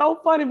was so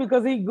funny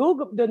because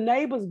the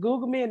neighbors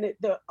Googled me, and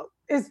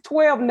it's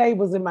 12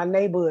 neighbors in my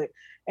neighborhood,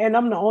 and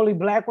I'm the only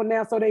black one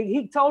now. So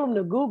he told them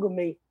to Google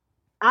me.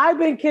 I've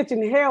been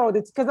catching hell.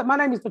 It's because my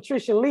name is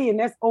Patricia Lee, and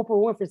that's Oprah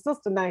Winfrey's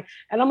sister name.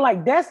 And I'm like,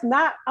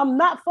 I'm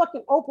not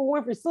fucking Oprah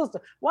Winfrey's sister.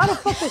 Why the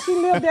fuck does she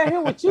live down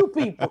here with you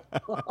people?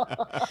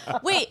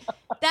 Wait,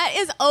 that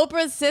is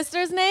Oprah's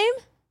sister's name?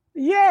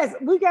 Yes,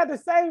 we got the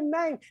same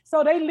name.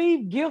 So they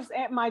leave gifts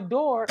at my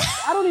door.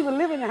 I don't even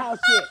live in the house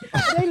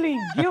yet. They leave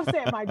gifts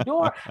at my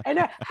door. And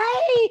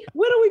hey,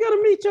 when are we going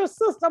to meet your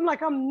sister? I'm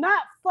like, I'm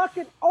not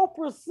fucking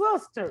Oprah's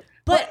sister.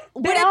 But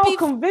they're all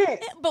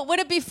convinced. But would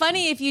it be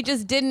funny if you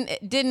just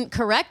didn't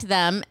correct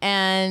them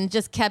and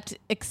just kept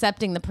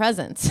accepting the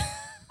presents?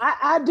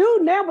 I do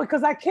now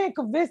because I can't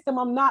convince them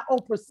I'm not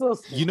Oprah's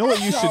sister. You know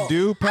what you should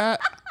do,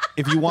 Pat?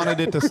 If you wanted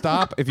it to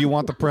stop, if you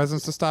want the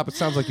presents to stop, it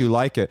sounds like you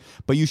like it.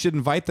 But you should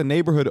invite the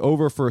neighborhood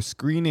over for a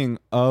screening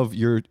of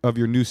your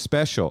new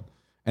special.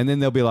 And then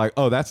they'll be like,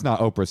 "Oh, that's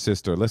not Oprah's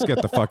sister. Let's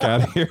get the fuck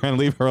out of here and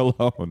leave her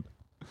alone."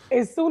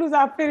 As soon as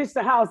I finish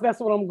the house, that's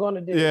what I'm going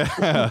to do.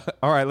 Yeah.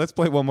 All right, let's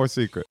play one more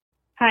secret.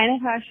 Hi,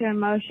 Natasha and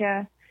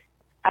Moshe.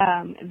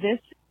 This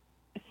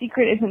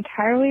secret is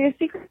entirely a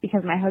secret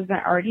because my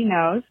husband already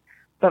knows.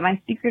 But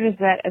my secret is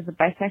that as a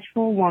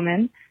bisexual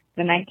woman,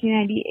 the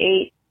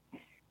 1998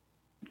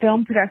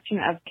 film production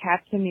of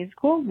Cats the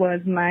Musical was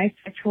my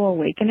sexual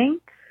awakening.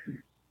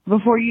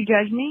 Before you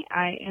judge me,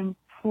 I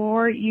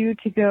implore you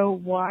to go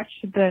watch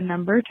the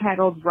number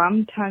titled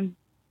Rum Tug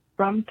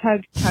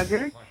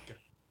Tugger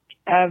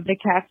of the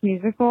Cats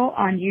Musical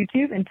on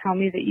YouTube and tell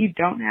me that you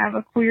don't have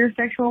a queer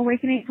sexual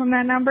awakening from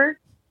that number.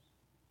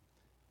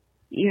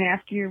 Even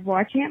after you're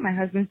watching it, my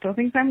husband still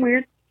thinks I'm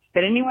weird.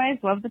 But anyways,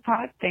 love the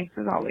pod. Thanks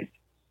as always.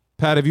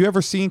 Pat, have you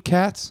ever seen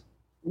Cats?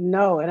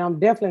 No, and I'm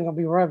definitely gonna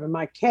be rubbing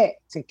my cat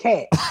to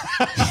cat.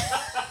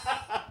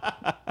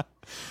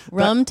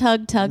 Rum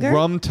Tug Tugger?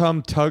 Rum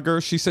Tum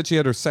Tugger. She said she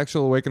had her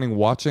sexual awakening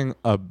watching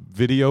a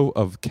video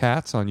of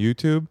cats on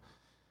YouTube.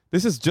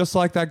 This is just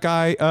like that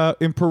guy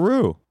in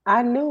Peru.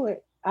 I knew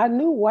it. I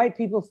knew white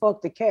people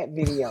fuck the cat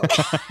video.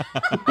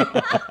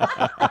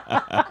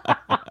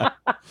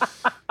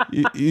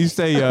 You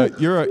say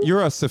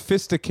you're a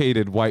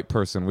sophisticated white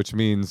person, which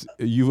means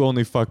you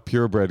only fuck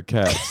purebred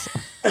cats.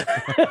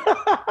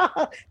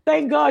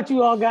 Thank God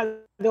you all got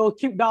those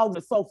cute dogs on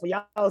the sofa.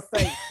 Y'all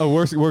safe. Oh,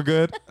 we're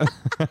good.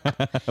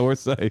 We're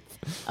safe.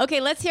 Okay,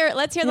 let's hear the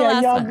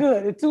last y'all one.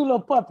 good. The two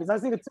little puppies. I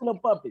see the two little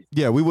puppies.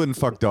 Yeah, we wouldn't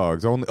fuck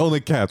dogs.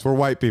 Only cats. We're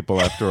white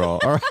people after all.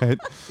 All right.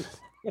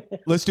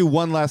 Let's do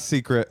one last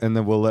secret, and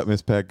then we'll let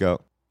Miss Pat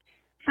go.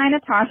 Hi,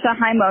 Natasha.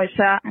 Hi,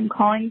 Moshe. I'm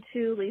calling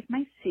to leave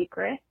my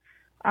secret.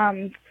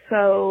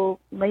 So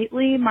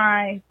lately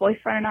my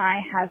boyfriend and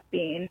I have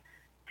been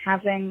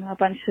having a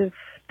bunch of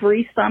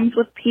threesomes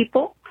with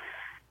people.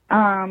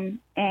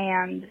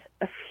 And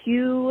a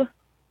few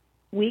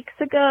weeks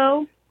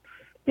ago,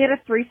 we had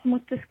a threesome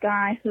with this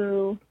guy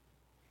who,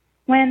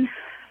 when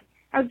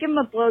I would give him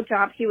a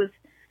blowjob, he was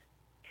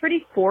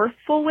pretty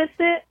forceful with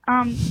it,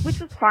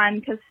 which was fine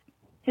because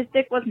his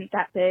dick wasn't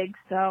that big,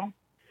 so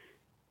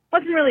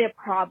wasn't really a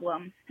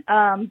problem.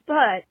 But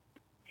a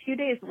few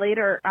days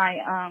later,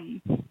 I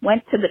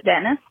went to the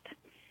dentist,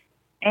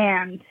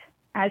 and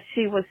as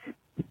she was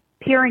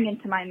peering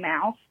into my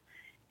mouth,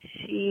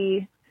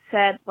 she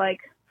said, like,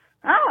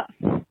 "Oh,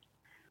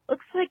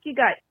 looks like you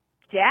got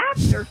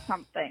jabbed or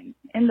something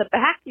in the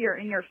back of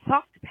in your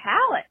soft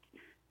palate.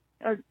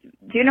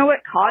 Do you know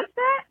what caused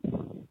that?"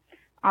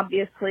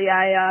 Obviously,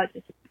 I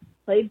just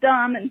played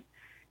dumb and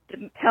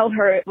didn't tell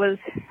her it was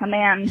a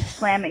man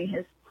slamming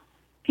his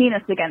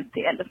penis against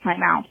the end of my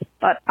mouth.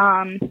 But,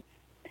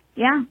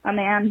 yeah, a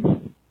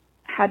man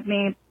had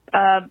me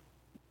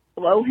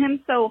blow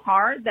him so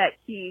hard that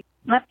he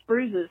left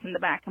bruises in the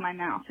back of my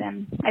mouth,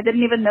 and I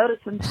didn't even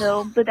notice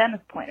until the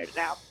dentist pointed it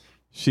out.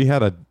 She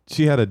had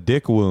a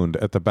dick wound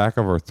at the back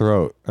of her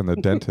throat, and the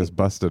dentist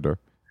busted her.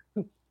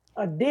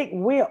 A dick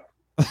whip.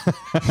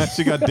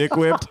 She got dick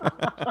whipped.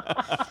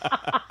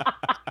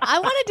 I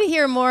wanted to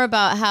hear more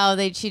about how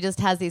she just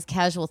has these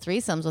casual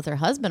threesomes with her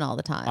husband all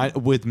the time.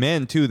 With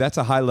men too. That's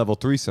a high level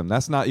threesome.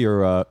 That's not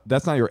your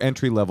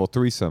entry level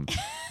threesome.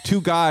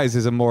 Two guys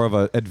is a more of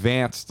a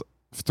advanced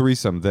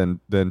threesome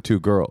than two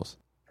girls.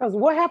 Because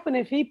what happened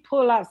if he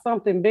pull out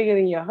something bigger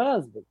than your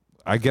husband?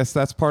 I guess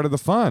that's part of the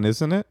fun,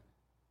 isn't it?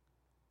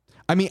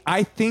 I mean,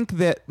 I think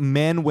that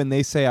men, when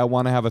they say I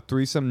want to have a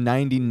threesome,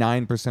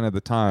 99% of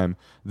the time,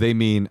 they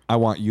mean I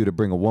want you to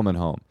bring a woman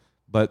home.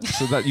 But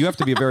so that you have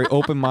to be a very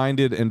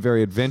open-minded and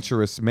very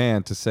adventurous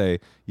man to say,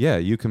 yeah,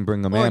 you can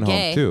bring a man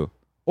home too.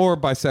 Or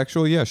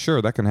bisexual, yeah,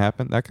 sure, that can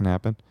happen. That can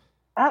happen.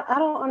 I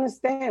don't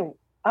understand.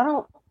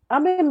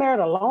 I've been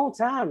married a long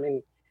time,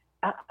 and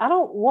I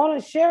don't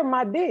want to share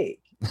my dick.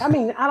 I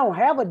mean, I don't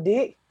have a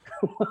dick.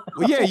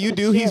 Well, yeah, you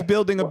do. He's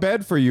building a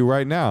bed for you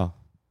right now.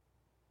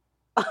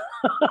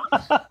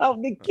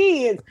 The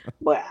kids,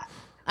 but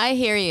I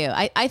hear you.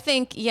 I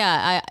think,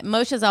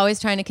 Moshe's always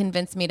trying to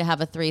convince me to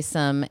have a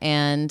threesome,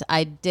 and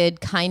I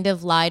did kind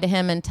of lie to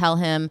him and tell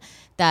him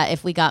that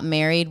if we got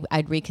married,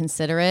 I'd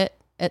reconsider it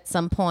at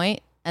some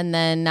point. And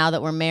then now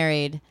that we're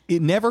married,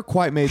 it never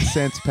quite made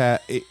sense,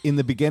 Pat, in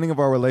the beginning of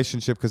our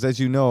relationship, because as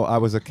you know, I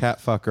was a cat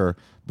fucker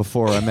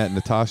before I met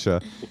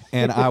Natasha.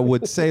 And I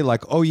would say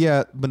like, oh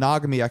yeah,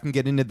 monogamy, I can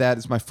get into that.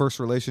 It's my first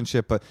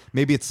relationship, but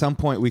maybe at some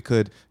point we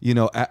could,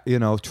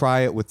 try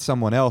it with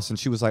someone else. And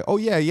she was like, oh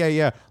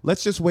yeah.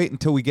 Let's just wait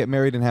until we get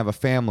married and have a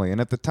family.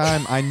 And at the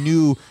time I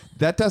knew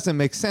that doesn't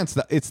make sense.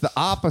 It's the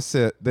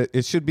opposite. That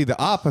it should be the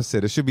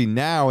opposite. It should be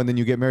now, and then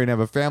you get married and have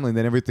a family, and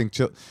then everything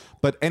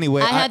But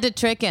anyway, I had to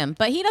trick him,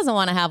 but he doesn't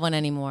want to have one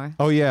anymore.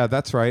 Oh yeah,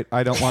 that's right.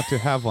 I don't want to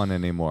have one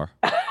anymore.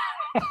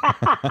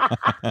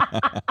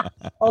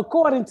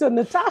 According to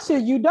Natasha,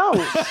 you don't.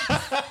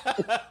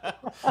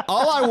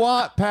 All I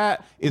want,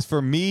 Pat, is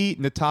for me,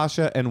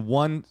 Natasha, and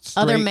one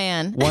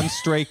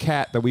stray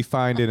cat that we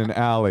find in an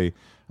alley.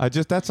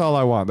 That's all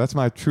I want. That's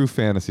my true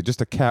fantasy.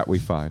 Just a cat we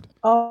find.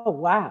 Oh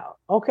wow.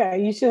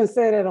 Okay, you shouldn't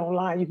say that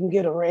online. You can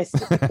get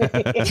arrested.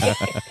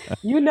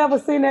 You never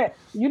seen that?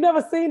 You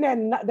never seen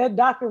that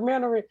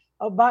documentary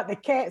about the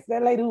cats?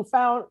 That lady who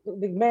found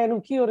the man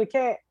who killed a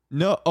cat.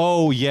 No.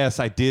 Oh yes,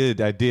 I did.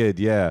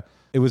 Yeah.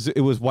 It was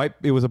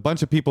a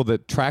bunch of people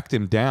that tracked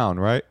him down,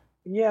 right?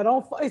 Yeah,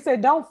 it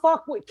said don't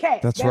fuck with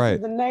cats. That's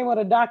right. The name of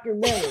the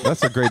documentary.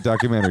 That's a great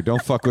documentary.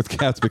 Don't fuck with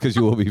cats because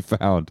you will be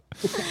found.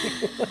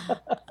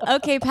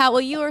 Okay, Pat.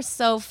 Well, you are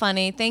so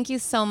funny. Thank you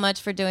so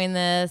much for doing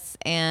this.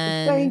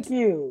 And thank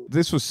you.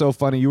 This was so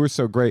funny. You were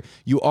so great.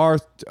 You are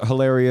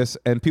hilarious,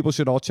 and people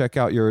should all check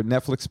out your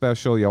Netflix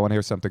special. Y'all want to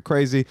hear something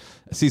crazy?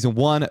 Season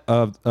 1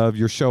 of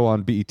your show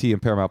on BET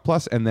and Paramount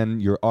Plus, and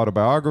then your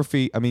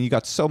autobiography. I mean, you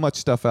got so much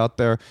stuff out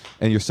there,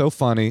 and you're so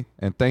funny.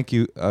 And thank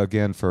you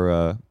again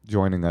for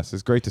joining us.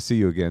 It's great to see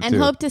you again, and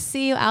too. hope to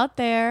see you out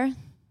there.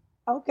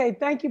 Okay,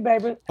 thank you,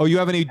 baby. Oh, you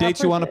have any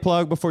dates you want to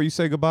plug before you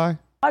say goodbye?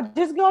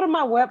 Just go to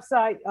my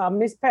website,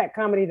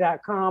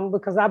 misspatcomedy.com,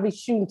 because I'll be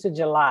shooting to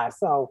July.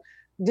 So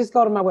just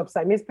go to my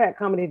website,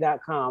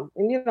 misspatcomedy.com,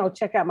 and,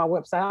 check out my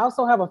website. I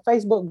also have a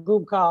Facebook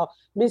group called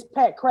Miss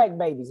Pat Crack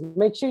Babies.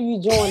 Make sure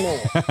you join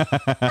there.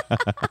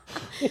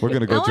 We're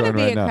going to go join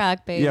right now.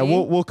 Crack baby. Yeah,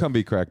 we'll come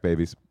be crack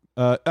babies.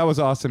 That was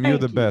awesome. You're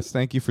the best.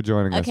 Thank you for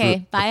joining us.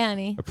 Okay, bye,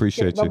 honey.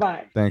 Appreciate you.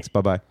 Bye-bye. Thanks.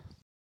 Bye-bye.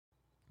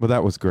 Well,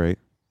 that was great.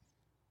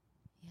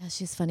 Yeah,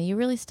 she's funny. You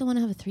really still want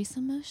to have a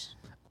threesome, Mosh?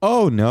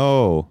 Oh,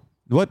 no.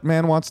 What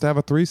man wants to have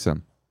a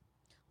threesome?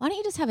 Why don't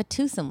you just have a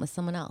twosome with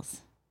someone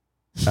else?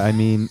 I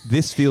mean,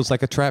 this feels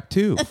like a trap,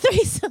 too. A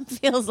threesome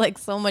feels like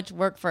so much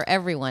work for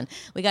everyone.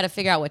 We got to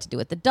figure out what to do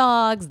with the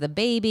dogs, the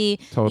baby.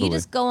 Totally. You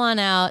just go on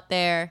out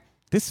there.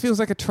 This feels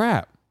like a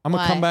trap. I'm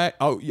going to come back.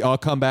 I'll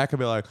come back and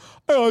be like,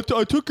 hey,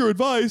 I took your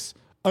advice,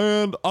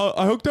 and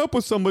I hooked up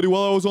with somebody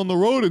while I was on the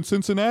road in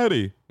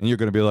Cincinnati. And you're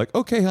going to be like,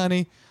 okay,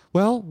 honey,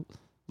 well,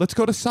 let's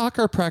go to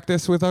soccer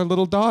practice with our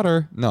little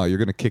daughter. No, you're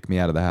going to kick me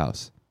out of the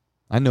house.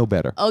 I know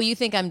better. Oh, you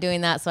think I'm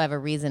doing that so I have a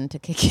reason to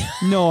kick you?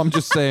 No, I'm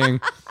just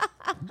saying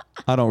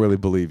I don't really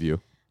believe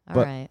you.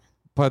 All right.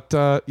 But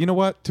you know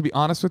what? To be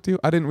honest with you,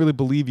 I didn't really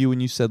believe you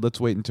when you said, let's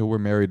wait until we're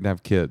married and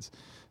have kids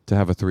to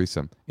have a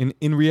threesome.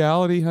 In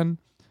reality, hun,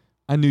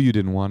 I knew you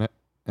didn't want it.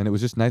 And it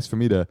was just nice for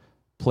me to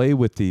play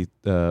with the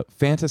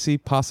fantasy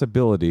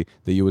possibility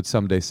that you would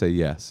someday say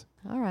yes.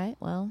 All right,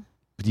 well.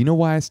 But do you know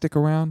why I stick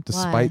around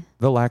despite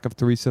the lack of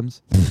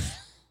threesomes?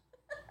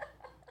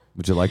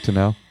 Would you like to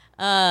know?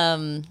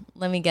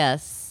 Let me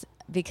guess.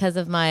 Because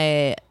of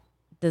my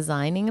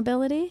designing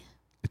ability?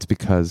 It's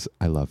because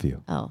I love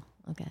you. Oh,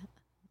 okay.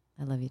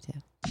 I love you too.